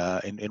fact,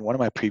 in one of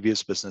my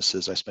previous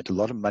businesses, I spent a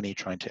lot of money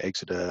trying to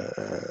exit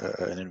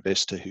an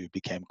investor who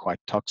became quite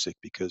toxic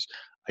because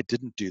I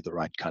didn't do the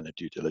right kind of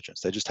due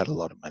diligence. They just had a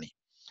lot of money.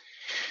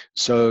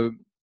 So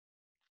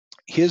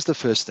here's the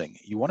first thing.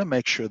 You want to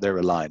make sure they're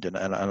aligned. And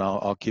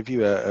I'll give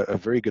you a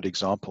very good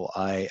example.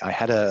 I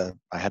had a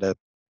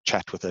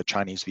chat with a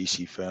Chinese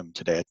VC firm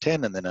today at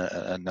 10, and then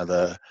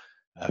another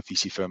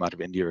VC firm out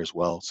of India as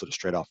well, sort of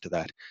straight after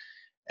that.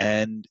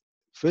 And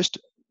first,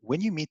 when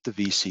you meet the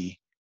VC,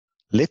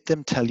 let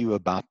them tell you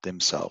about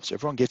themselves.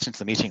 Everyone gets into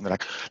the meeting, they're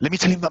like, let me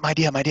tell you about my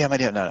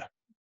idea. No.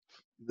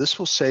 This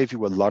will save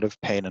you a lot of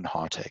pain and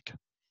heartache.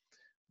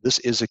 This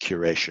is a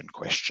curation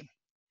question.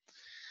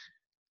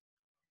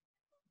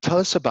 Tell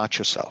us about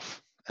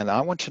yourself. And I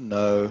want to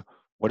know,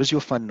 what does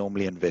your fund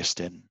normally invest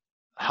in?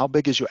 How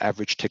big is your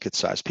average ticket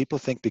size? People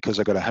think because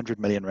I got 100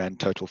 million Rand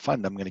total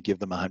fund, I'm going to give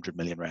them 100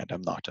 million Rand.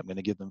 I'm not. I'm going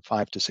to give them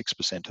 5 to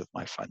 6% of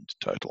my fund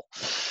total.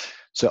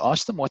 So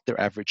ask them what their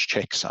average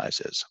check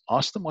size is.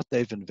 Ask them what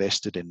they've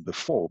invested in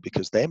before,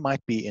 because they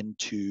might be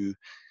into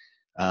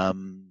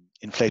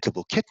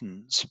inflatable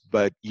kittens,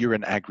 but you're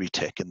in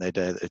agri-tech, and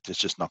it's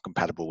just not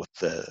compatible with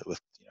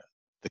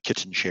the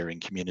kitten sharing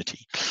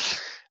community.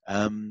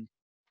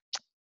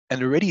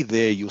 And already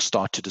there, you'll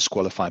start to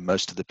disqualify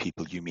most of the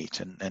people you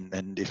meet.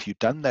 And if you've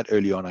done that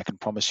early on, I can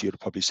promise you it'll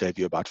probably save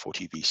you about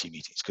 40 VC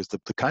meetings, because the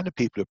kind of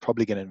people who are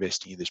probably going to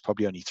invest in you, there's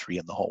probably only 3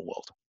 in the whole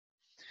world.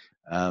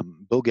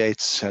 Bill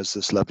Gates has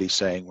this lovely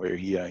saying where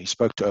he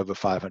spoke to over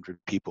 500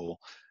 people,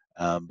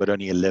 but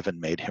only 11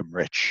 made him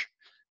rich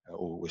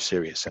or were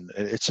serious. And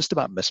it's just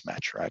about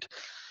mismatch, right?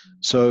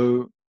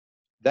 So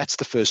that's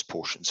the first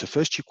portion. So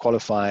first you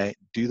qualify,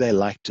 do they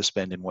like to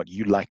spend in what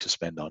you like to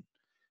spend on?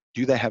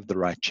 Do they have the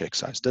right check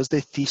size? Does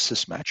their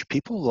thesis match?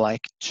 People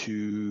like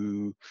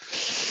to,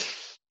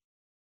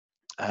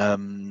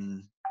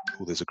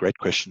 there's a great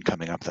question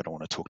coming up that I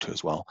want to talk to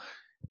as well.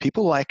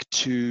 People like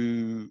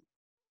to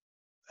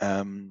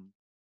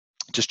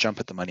just jump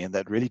at the money, and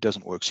that really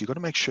doesn't work. So you've got to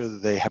make sure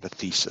that they have a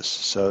thesis.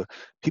 So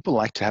people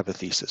like to have a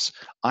thesis.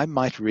 I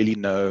might really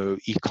know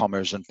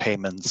e-commerce and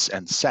payments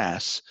and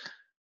SaaS.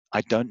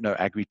 I don't know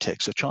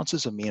agri-tech. So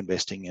chances of me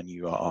investing in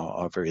you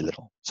are very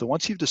little. So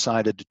once you've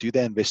decided, do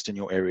they invest in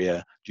your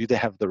area? Do they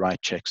have the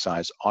right check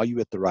size? Are you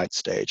at the right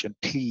stage? And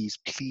please,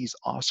 please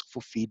ask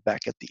for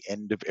feedback at the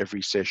end of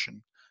every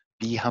session.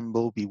 Be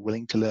humble, be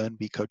willing to learn,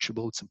 be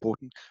coachable. It's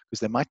important, because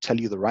they might tell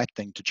you the right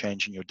thing to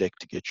change in your deck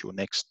to get your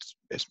next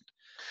investment.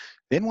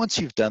 Then once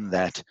you've done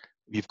that,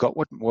 you've got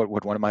what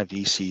one of my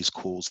VCs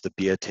calls the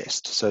beer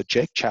test. So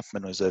Jake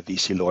Chapman was a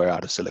VC lawyer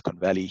out of Silicon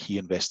Valley. He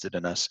invested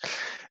in us,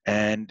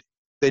 and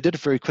they did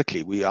it very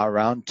quickly. Our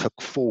round took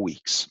 4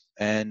 weeks.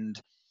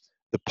 And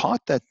the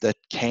part that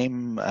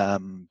came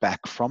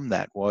back from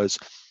that was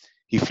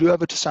he flew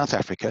over to South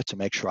Africa to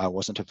make sure I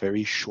wasn't a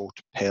very short,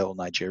 pale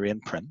Nigerian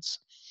prince.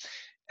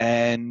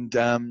 And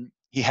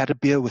he had a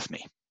beer with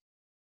me.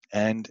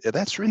 And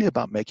that's really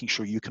about making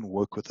sure you can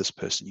work with this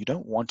person. You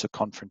don't want a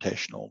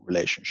confrontational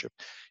relationship.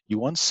 You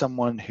want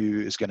someone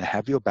who is going to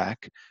have your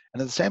back,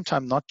 and at the same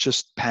time, not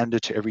just pander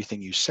to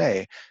everything you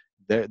say.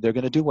 they're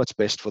going to do what's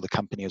best for the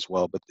company as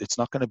well, but it's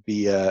not going to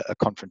be a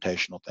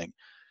confrontational thing.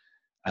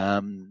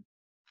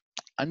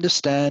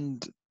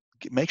 Understand,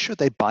 make sure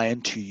they buy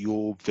into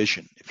your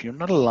vision. If you're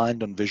not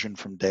aligned on vision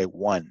from day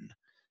one,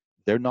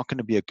 they're not going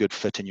to be a good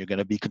fit, and you're going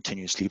to be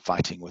continuously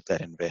fighting with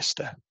that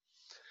investor.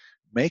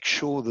 Make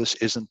sure this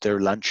isn't their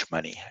lunch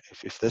money.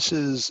 If this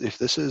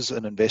is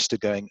an investor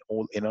going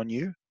all in on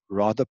you,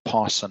 rather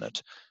pass on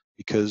it,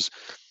 because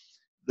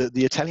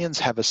the Italians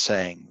have a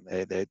saying: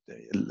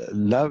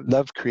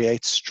 love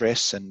creates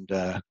stress, and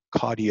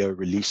cardio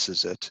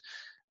releases it.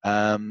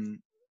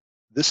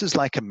 This is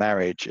like a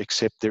marriage,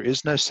 except there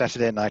is no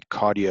Saturday night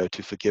cardio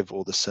to forgive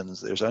all the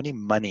sins. There's only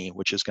money,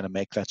 which is going to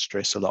make that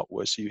stress a lot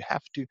worse. So you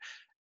have to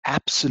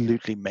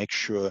absolutely make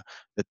sure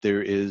that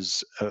there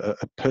is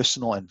a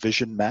personal and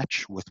vision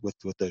match with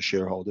those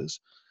shareholders.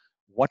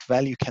 What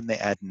value can they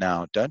add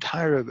now? Don't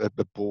hire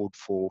a board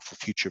for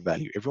future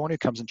value. Everyone who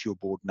comes into your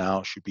board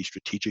now should be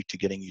strategic to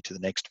getting you to the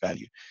next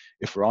value.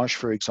 If Raj,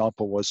 for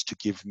example, was to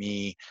give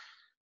me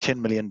 $10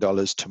 million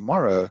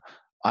tomorrow,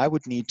 I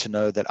would need to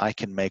know that I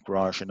can make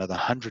Raj another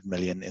 100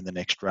 million in the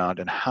next round,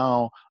 and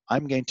how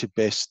I'm going to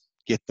best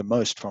get the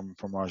most from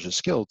Raj's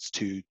skills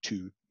to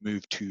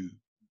move to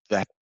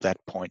that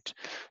point,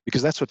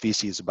 because that's what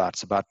VC is about.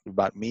 It's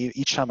about me.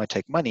 Each time I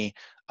take money,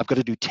 I've got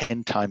to do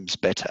 10 times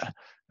better.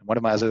 And one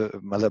of my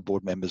other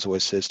board members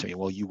always says to me,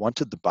 well, you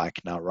wanted the bike,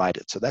 now ride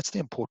it. So that's the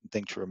important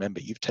thing to remember.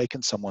 You've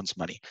taken someone's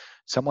money.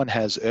 Someone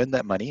has earned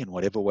that money in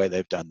whatever way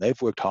they've done.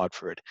 They've worked hard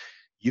for it.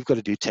 You've got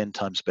to do 10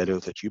 times better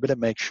with it. You better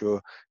make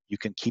sure you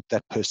can keep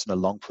that person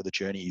along for the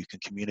journey. You can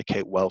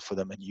communicate well for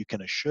them, and you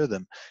can assure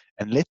them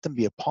and let them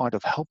be a part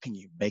of helping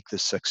you make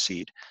this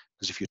succeed.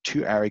 Because if you're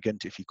too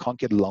arrogant, if you can't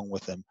get along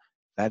with them,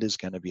 that is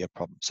going to be a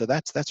problem. So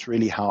that's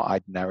really how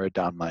I'd narrow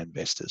down my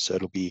investors. So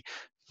it'll be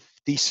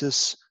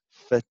thesis,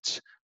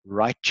 fit,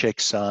 right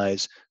check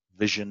size,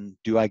 vision.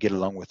 Do I get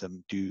along with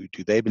them? Do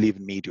they believe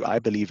in me? Do I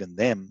believe in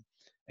them?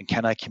 And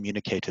can I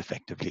communicate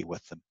effectively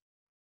with them?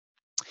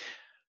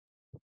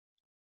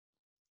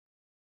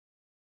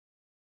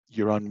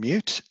 You're on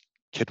mute.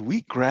 Could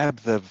we grab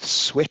the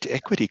sweat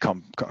equity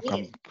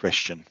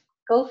question?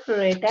 Go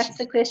for it. That's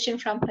the question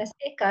from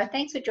Paseka.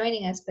 Thanks for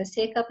joining us,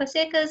 Paseka.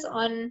 Paseka's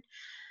on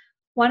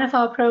one of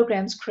our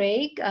programs,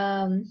 Craig,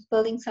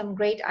 building some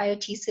great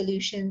IoT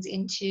solutions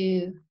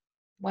into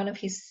one of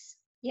his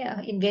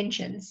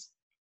inventions.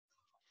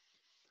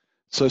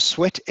 So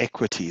sweat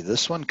equity,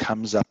 this one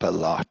comes up a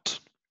lot.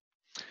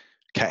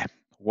 Okay,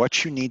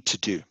 what you need to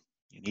do,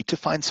 you need to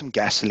find some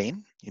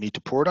gasoline, you need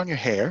to pour it on your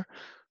hair,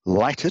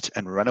 light it,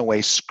 and run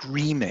away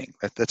screaming.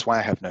 That's why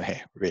I have no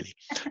hair, really.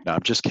 No,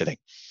 I'm just kidding.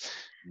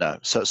 No.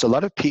 So a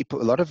lot of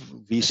people, a lot of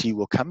VC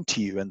will come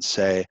to you and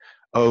say,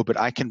 oh, but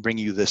I can bring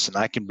you this and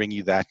I can bring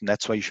you that, and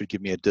that's why you should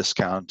give me a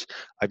discount.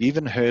 I've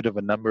even heard of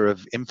a number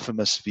of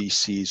infamous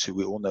VCs who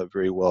we all know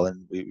very well,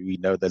 and we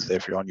know that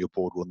if you're on your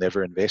board, will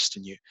never invest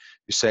in you.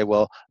 You say,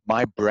 well,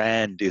 my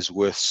brand is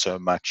worth so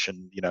much,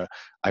 and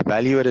I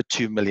value it at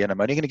 2 million.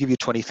 I'm only going to give you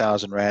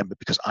 20,000 Rand, but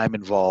because I'm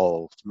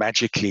involved,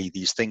 magically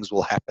these things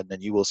will happen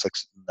and you will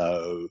succeed.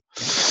 No.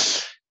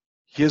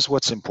 Here's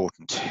what's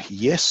important.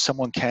 Yes,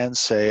 someone can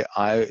say,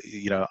 I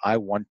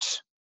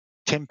want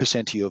 10%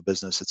 of your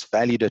business. It's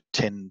valued at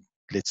 10,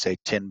 let's say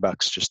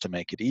 $10 just to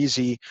make it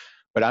easy,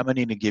 but I'm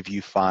only going to give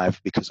you 5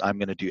 because I'm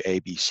going to do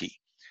ABC.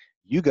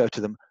 You go to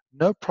them,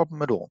 no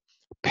problem at all.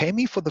 Pay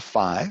me for the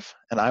 5,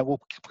 and I will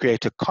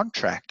create a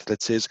contract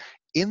that says,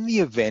 in the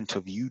event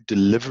of you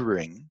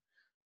delivering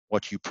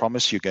what you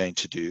promise you're going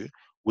to do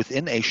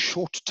within a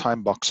short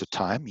time box of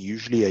time,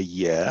 usually a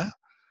year,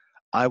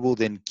 I will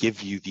then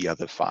give you the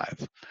other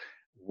 5.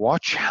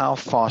 Watch how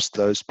fast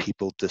those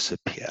people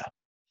disappear.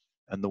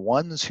 And the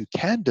ones who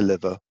can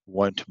deliver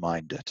won't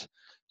mind it.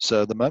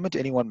 So the moment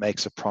anyone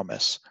makes a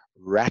promise,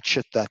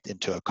 ratchet that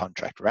into a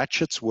contract.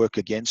 Ratchets work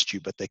against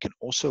you, but they can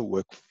also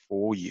work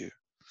for you.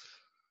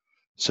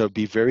 So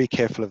be very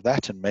careful of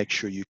that and make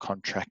sure you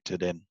contract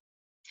it in.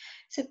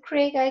 So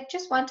Craig, I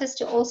just want us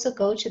to also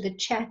go to the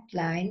chat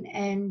line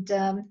and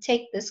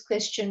take this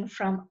question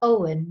from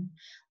Owen.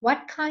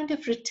 What kind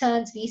of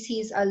returns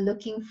VCs are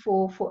looking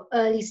for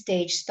early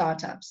stage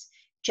startups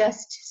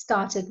just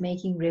started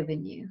making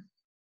revenue?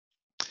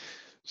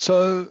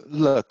 So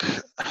look,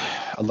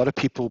 a lot of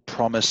people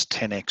promise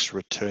 10x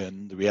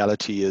return. The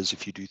reality is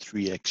if you do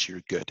 3x,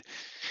 you're good.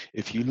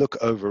 If you look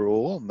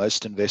overall,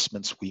 most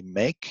investments we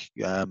make,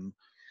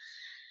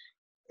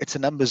 it's a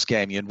numbers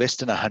game. You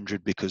invest in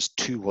 100 because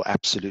 2 will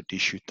absolutely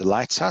shoot the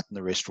lights out and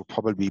the rest will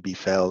probably be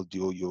failed.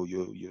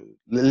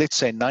 Let's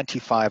say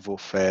 95 will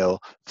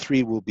fail,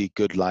 3 will be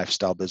good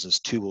lifestyle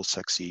business, 2 will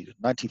succeed.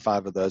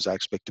 95 of those, I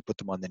expect to put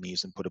them on their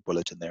knees and put a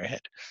bullet in their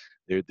head.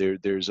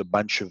 There's a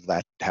bunch of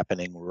that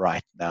happening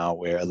right now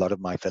where a lot of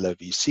my fellow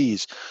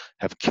VCs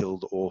have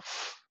killed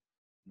off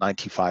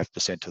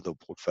 95% of the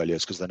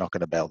portfolios because they're not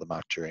going to bail them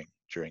out during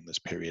this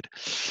period.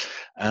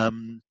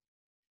 In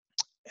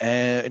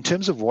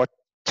terms of what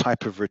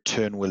type of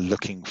return we're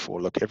looking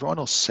for, look, everyone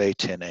will say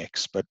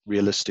 10x, but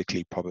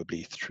realistically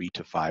probably 3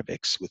 to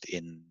 5x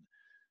within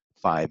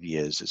 5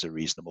 years is a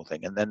reasonable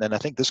thing. And then I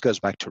think this goes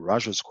back to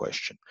Raja's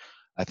question.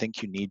 I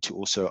think you need to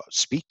also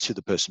speak to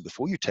the person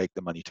before you take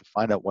the money to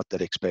find out what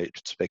that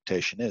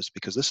expectation is,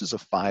 because this is a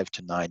 5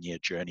 to 9 year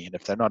journey. And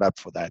if they're not up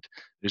for that,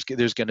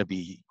 there's going to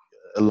be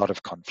a lot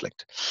of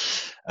conflict.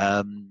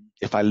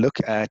 If I look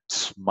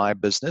at my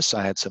business,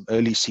 I had some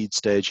early seed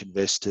stage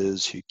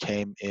investors who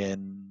came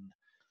in,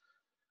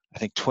 I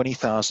think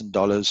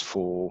 $20,000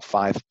 for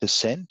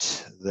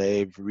 5%.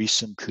 They've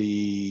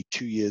recently,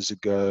 2 years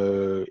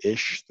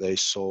ago-ish, they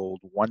sold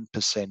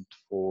 1%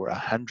 for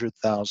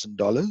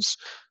 $100,000.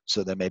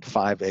 So they made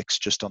 5x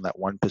just on that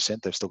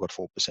 1%. They've still got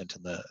 4%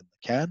 in the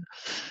can.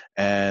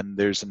 And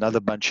there's another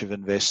bunch of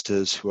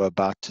investors who are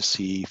about to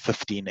see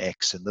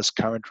 15x in this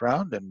current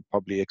round and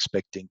probably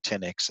expecting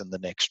 10x in the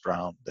next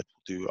round that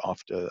we'll do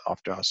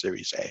after our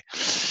Series A.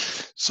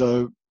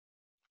 So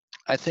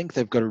I think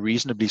they've got to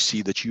reasonably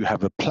see that you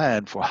have a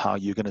plan for how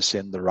you're going to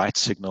send the right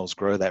signals,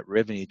 grow that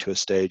revenue to a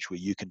stage where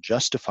you can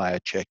justify a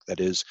check that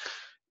is,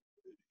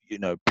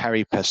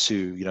 pari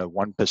passu,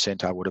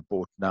 1% I would have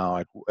bought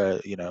now,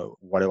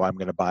 what do I'm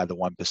going to buy the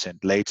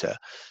 1% later.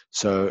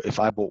 So if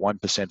I bought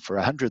 1% for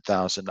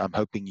 100,000, I'm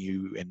hoping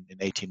you in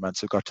 18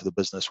 months have got to the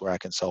business where I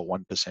can sell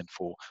 1%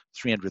 for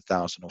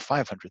 300,000 or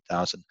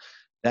 500,000.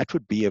 That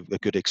would be a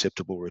good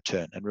acceptable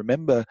return. And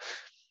remember,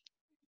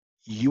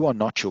 you are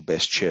not your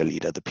best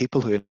cheerleader. The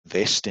people who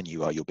invest in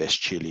you are your best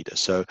cheerleader.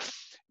 So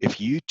if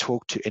you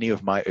talk to any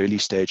of my early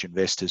stage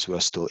investors who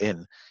are still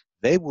in,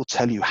 they will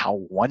tell you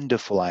how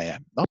wonderful I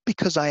am. Not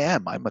because I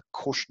am. I'm a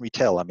cautionary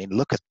tale. I mean,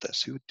 look at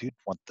this. Who would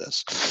want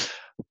this?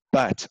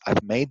 But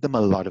I've made them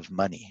a lot of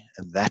money,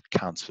 and that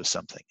counts for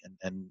something.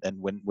 And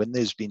when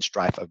there's been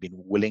strife, I've been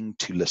willing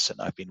to listen.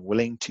 I've been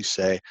willing to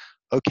say,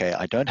 okay,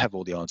 I don't have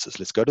all the answers.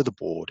 Let's go to the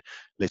board.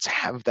 Let's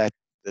have that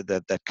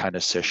kind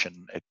of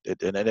session.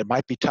 And it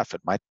might be tough.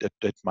 It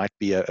might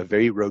be a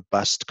very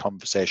robust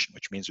conversation,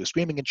 which means we're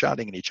screaming and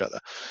shouting at each other.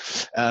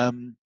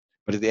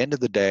 But at the end of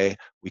the day,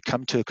 we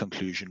come to a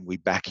conclusion, we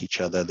back each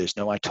other, there's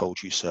no I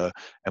told you so,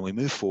 and we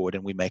move forward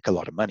and we make a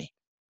lot of money.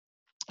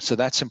 So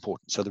that's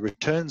important. So the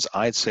returns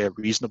I'd say a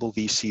reasonable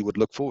VC would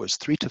look for is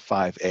 3 to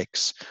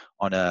 5x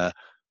on a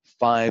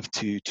 5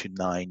 to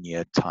 9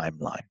 year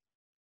timeline.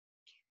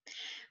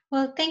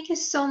 Well, thank you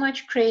so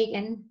much, Craig,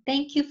 and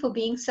thank you for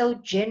being so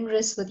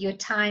generous with your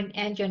time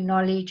and your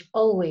knowledge,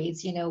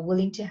 always,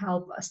 willing to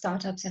help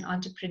startups and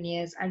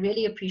entrepreneurs. I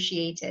really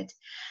appreciate it.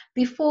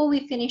 Before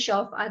we finish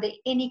off, are there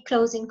any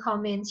closing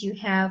comments you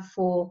have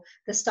for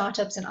the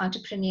startups and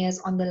entrepreneurs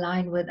on the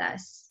line with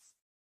us?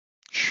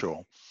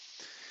 Sure.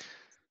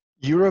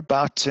 You're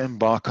about to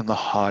embark on the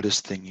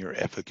hardest thing you're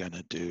ever going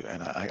to do,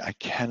 and I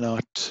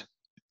cannot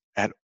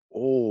at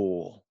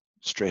all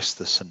stress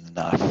this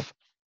enough.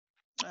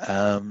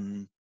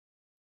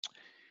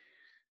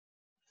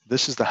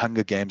 This is the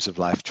Hunger Games of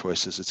life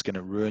choices. It's going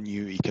to ruin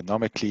you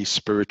economically,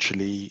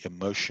 spiritually,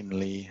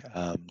 emotionally.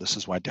 This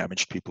is why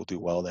damaged people do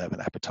well. They have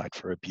an appetite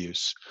for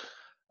abuse.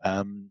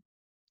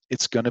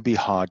 It's going to be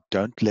hard.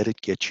 Don't let it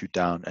get you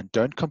down. And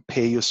don't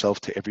compare yourself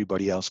to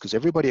everybody else, because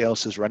everybody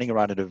else is running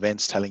around at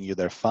events telling you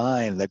they're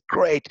fine, they're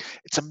great,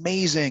 it's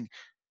amazing.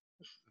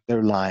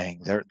 They're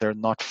lying. They're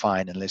not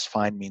fine, unless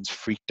fine means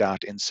freaked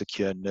out,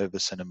 insecure,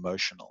 nervous, and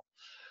emotional.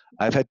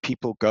 I've had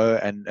people go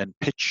and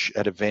pitch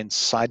at events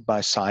side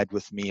by side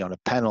with me on a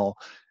panel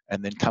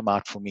and then come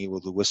out for me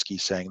with a whiskey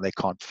saying they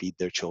can't feed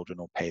their children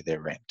or pay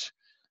their rent.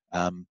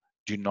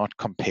 Do not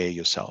compare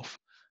yourself.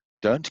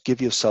 Don't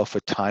give yourself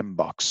a time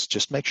box.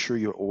 Just make sure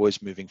you're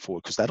always moving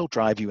forward, because that'll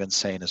drive you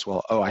insane as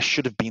well. Oh, I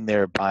should have been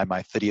there by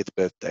my 30th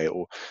birthday,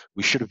 or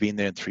we should have been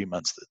there in 3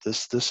 months.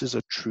 This is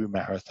a true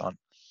marathon.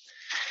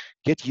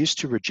 Get used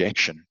to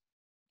rejection.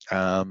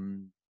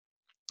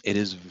 It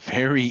is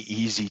very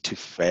easy to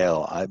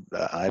fail.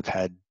 I've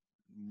had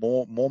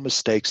more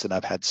mistakes than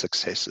I've had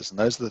successes, and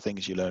those are the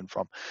things you learn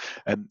from.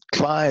 And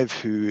Clive,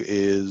 who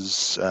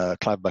is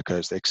Clive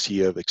Buckhurst, the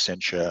ex-CEO of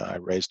Accenture, I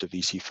raised a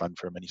VC fund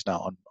for him, and he's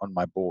now on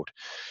my board.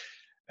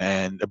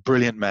 And a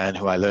brilliant man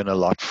who I learn a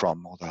lot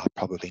from, although I'll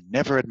probably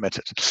never admit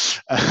it.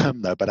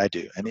 No, but I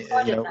do. And it's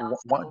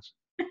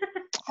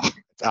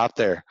out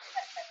there.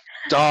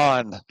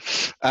 Darn.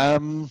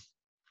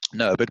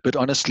 No, but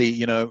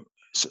honestly,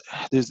 so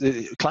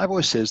Clive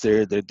always says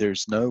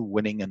there's no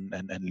winning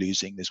and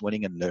losing. There's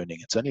winning and learning.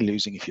 It's only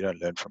losing if you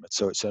don't learn from it.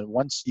 So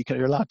once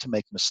you're allowed to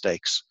make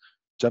mistakes.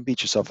 Don't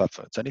beat yourself up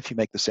for it. It's only if you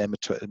make the same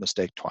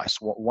mistake twice.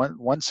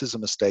 Once is a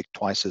mistake,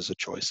 twice is a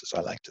choice, as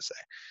I like to say.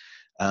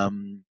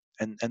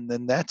 And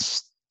then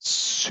that's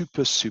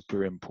super,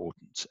 super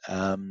important.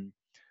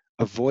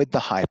 Avoid the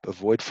hype,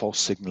 avoid false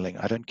signaling.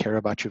 I don't care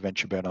about your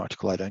venture burn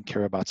article. I don't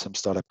care about some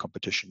startup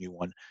competition you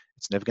won.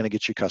 It's never going to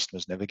get you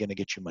customers, never going to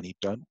get you money.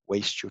 Don't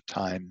waste your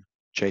time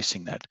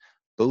chasing that.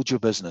 Build your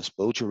business,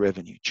 build your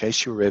revenue,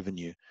 chase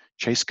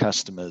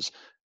customers.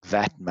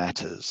 That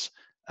matters.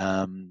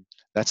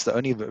 That's the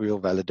only real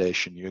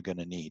validation you're going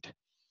to need.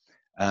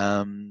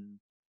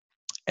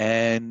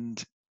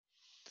 And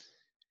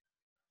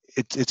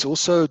it's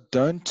also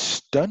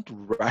don't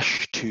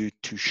rush to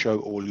show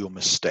all your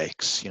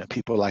mistakes.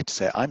 People like to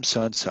say, I'm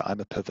so and so, I'm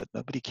a pivot.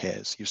 Nobody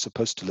cares. You're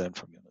supposed to learn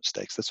from your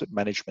mistakes. That's what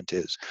management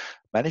is.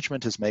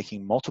 Management is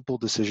making multiple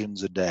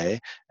decisions a day,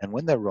 and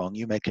when they're wrong,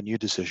 you make a new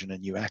decision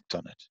and you act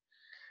on it.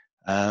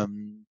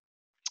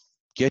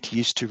 Get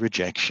used to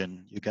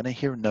rejection. You're going to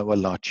hear no a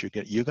lot.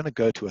 You're going to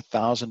go to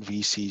 1,000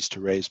 VCs to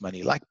raise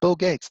money, like Bill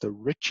Gates, the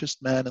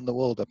richest man in the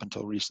world up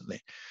until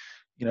recently.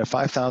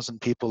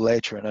 5,000 people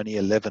later and only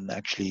 11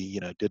 actually,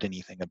 did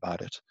anything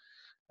about it.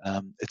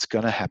 It's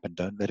going to happen.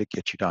 Don't let it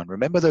get you down.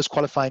 Remember those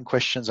qualifying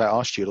questions I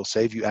asked you. It'll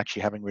save you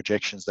actually having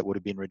rejections that would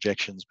have been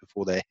rejections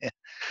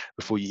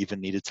before you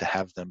even needed to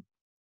have them.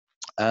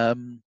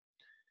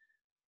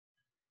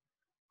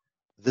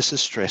 This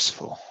is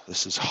stressful.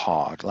 This is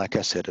hard. Like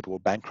I said, it will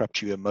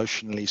bankrupt you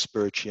emotionally,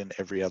 spiritually, and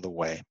every other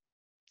way.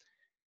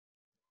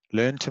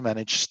 Learn to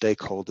manage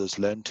stakeholders,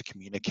 learn to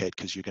communicate,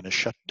 because you're going to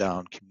shut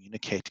down.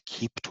 Communicate,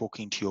 keep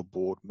talking to your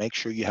board. Make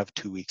sure you have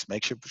 2 weeks.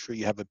 Make sure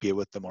you have a beer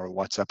with them or a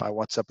WhatsApp. I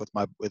WhatsApp with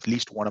at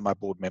least one of my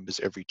board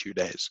members every 2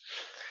 days.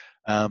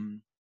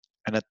 And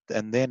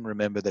then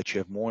remember that you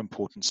have more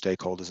important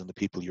stakeholders than the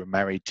people you're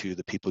married to,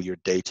 the people you're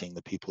dating,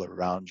 the people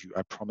around you.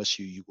 I promise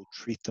you, you will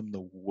treat them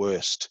the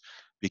worst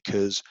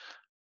because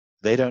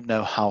they don't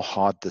know how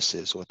hard this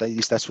is, or at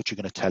least that's what you're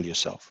going to tell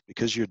yourself,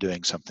 because you're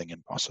doing something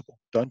impossible.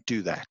 Don't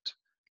do that.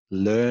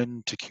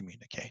 Learn to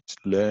communicate.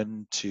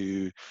 Learn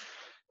to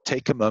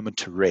take a moment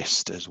to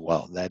rest as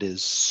well. That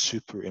is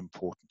super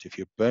important. If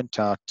you're burnt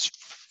out,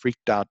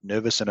 freaked out,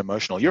 nervous, and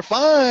emotional, you're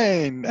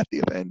fine at the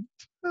event.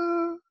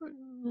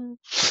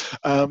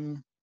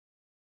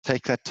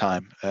 Take that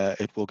time.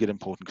 It will get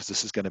important because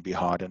this is going to be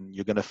hard and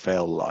you're going to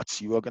fail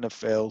lots. You are going to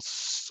fail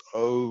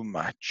so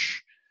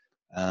much.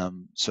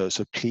 So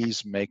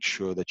please make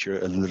sure that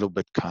you're a little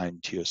bit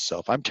kind to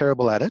yourself. I'm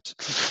terrible at it,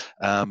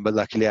 but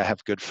luckily I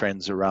have good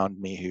friends around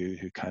me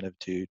who kind of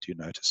do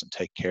notice and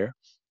take care.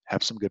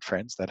 Have some good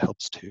friends, that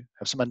helps too.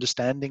 Have some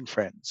understanding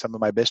friends. Some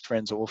of my best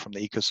friends are all from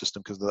the ecosystem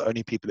because they're the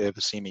only people who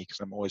ever see me because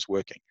I'm always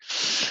working.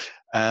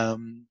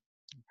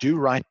 Do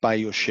right by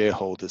your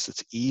shareholders.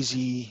 It's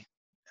easy.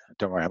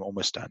 Don't worry, I'm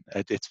almost done.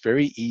 It's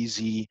very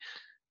easy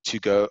to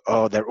go,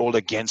 oh, they're all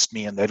against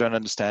me and they don't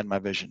understand my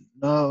vision.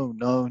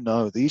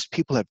 No. These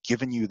people have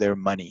given you their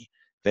money.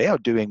 They are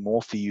doing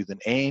more for you than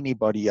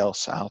anybody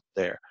else out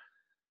there.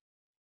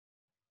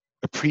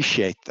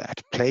 Appreciate that.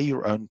 Play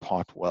your own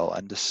part well.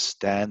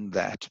 Understand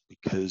that,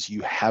 because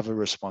you have a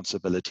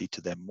responsibility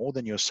to them more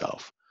than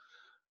yourself.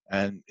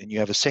 And you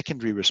have a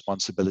secondary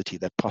responsibility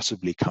that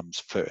possibly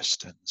comes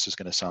first. And this is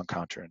going to sound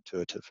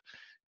counterintuitive.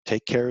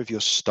 Take care of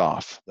your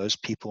staff. Those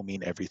people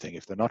mean everything.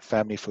 If they're not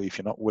family for you, if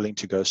you're not willing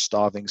to go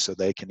starving so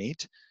they can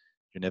eat,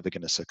 you're never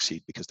going to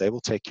succeed, because they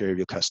will take care of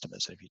your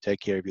customers. And if you take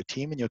care of your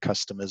team and your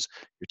customers,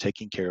 you're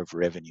taking care of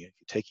revenue. If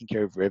you're taking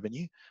care of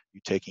revenue,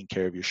 you're taking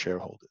care of your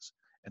shareholders.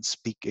 And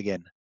speak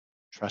again.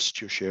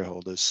 Trust your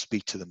shareholders.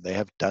 Speak to them. They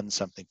have done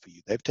something for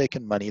you. They've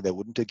taken money they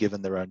wouldn't have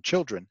given their own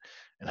children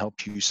and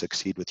helped you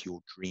succeed with your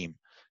dream.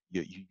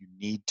 You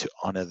need to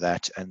honor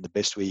that. And the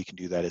best way you can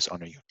do that is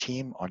honor your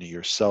team, honor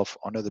yourself,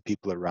 honor the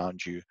people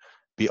around you.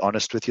 Be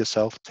honest with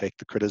yourself. Take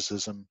the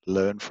criticism,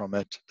 learn from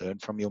it, learn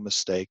from your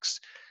mistakes,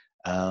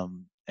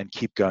 and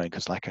keep going.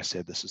 Because like I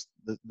said, this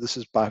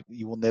is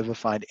you will never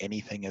find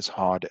anything as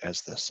hard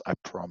as this. I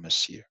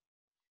promise you.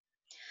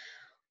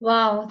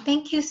 Wow,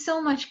 thank you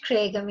so much,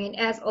 Craig. I mean,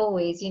 as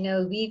always,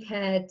 we've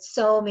had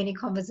so many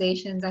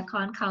conversations, I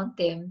can't count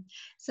them.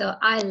 So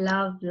I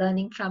love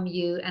learning from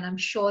you, and I'm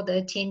sure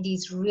the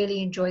attendees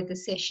really enjoyed the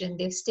session.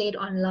 They've stayed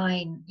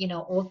online,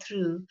 all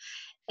through.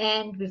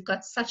 And we've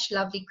got such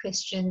lovely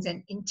questions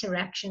and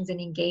interactions and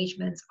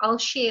engagements. I'll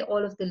share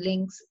all of the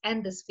links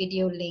and this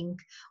video link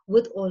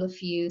with all of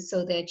you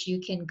so that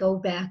you can go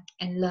back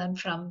and learn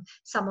from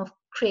some of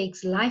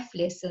Craig's life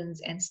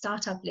lessons and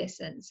startup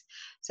lessons.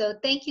 So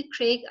thank you,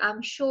 Craig.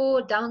 I'm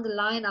sure down the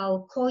line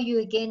I'll call you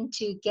again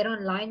to get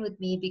online with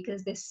me,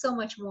 because there's so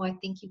much more I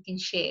think you can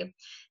share.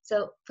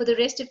 So for the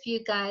rest of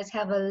you guys,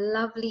 have a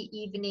lovely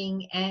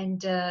evening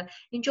and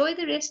enjoy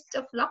the rest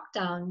of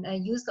lockdown.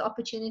 Use the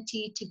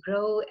opportunity to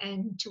grow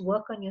and to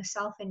work on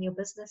yourself and your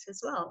business as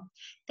well.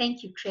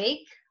 Thank you, Craig.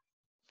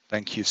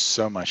 Thank you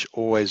so much.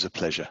 Always a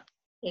pleasure.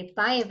 Okay,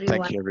 bye, everyone.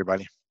 Thank you,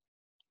 everybody.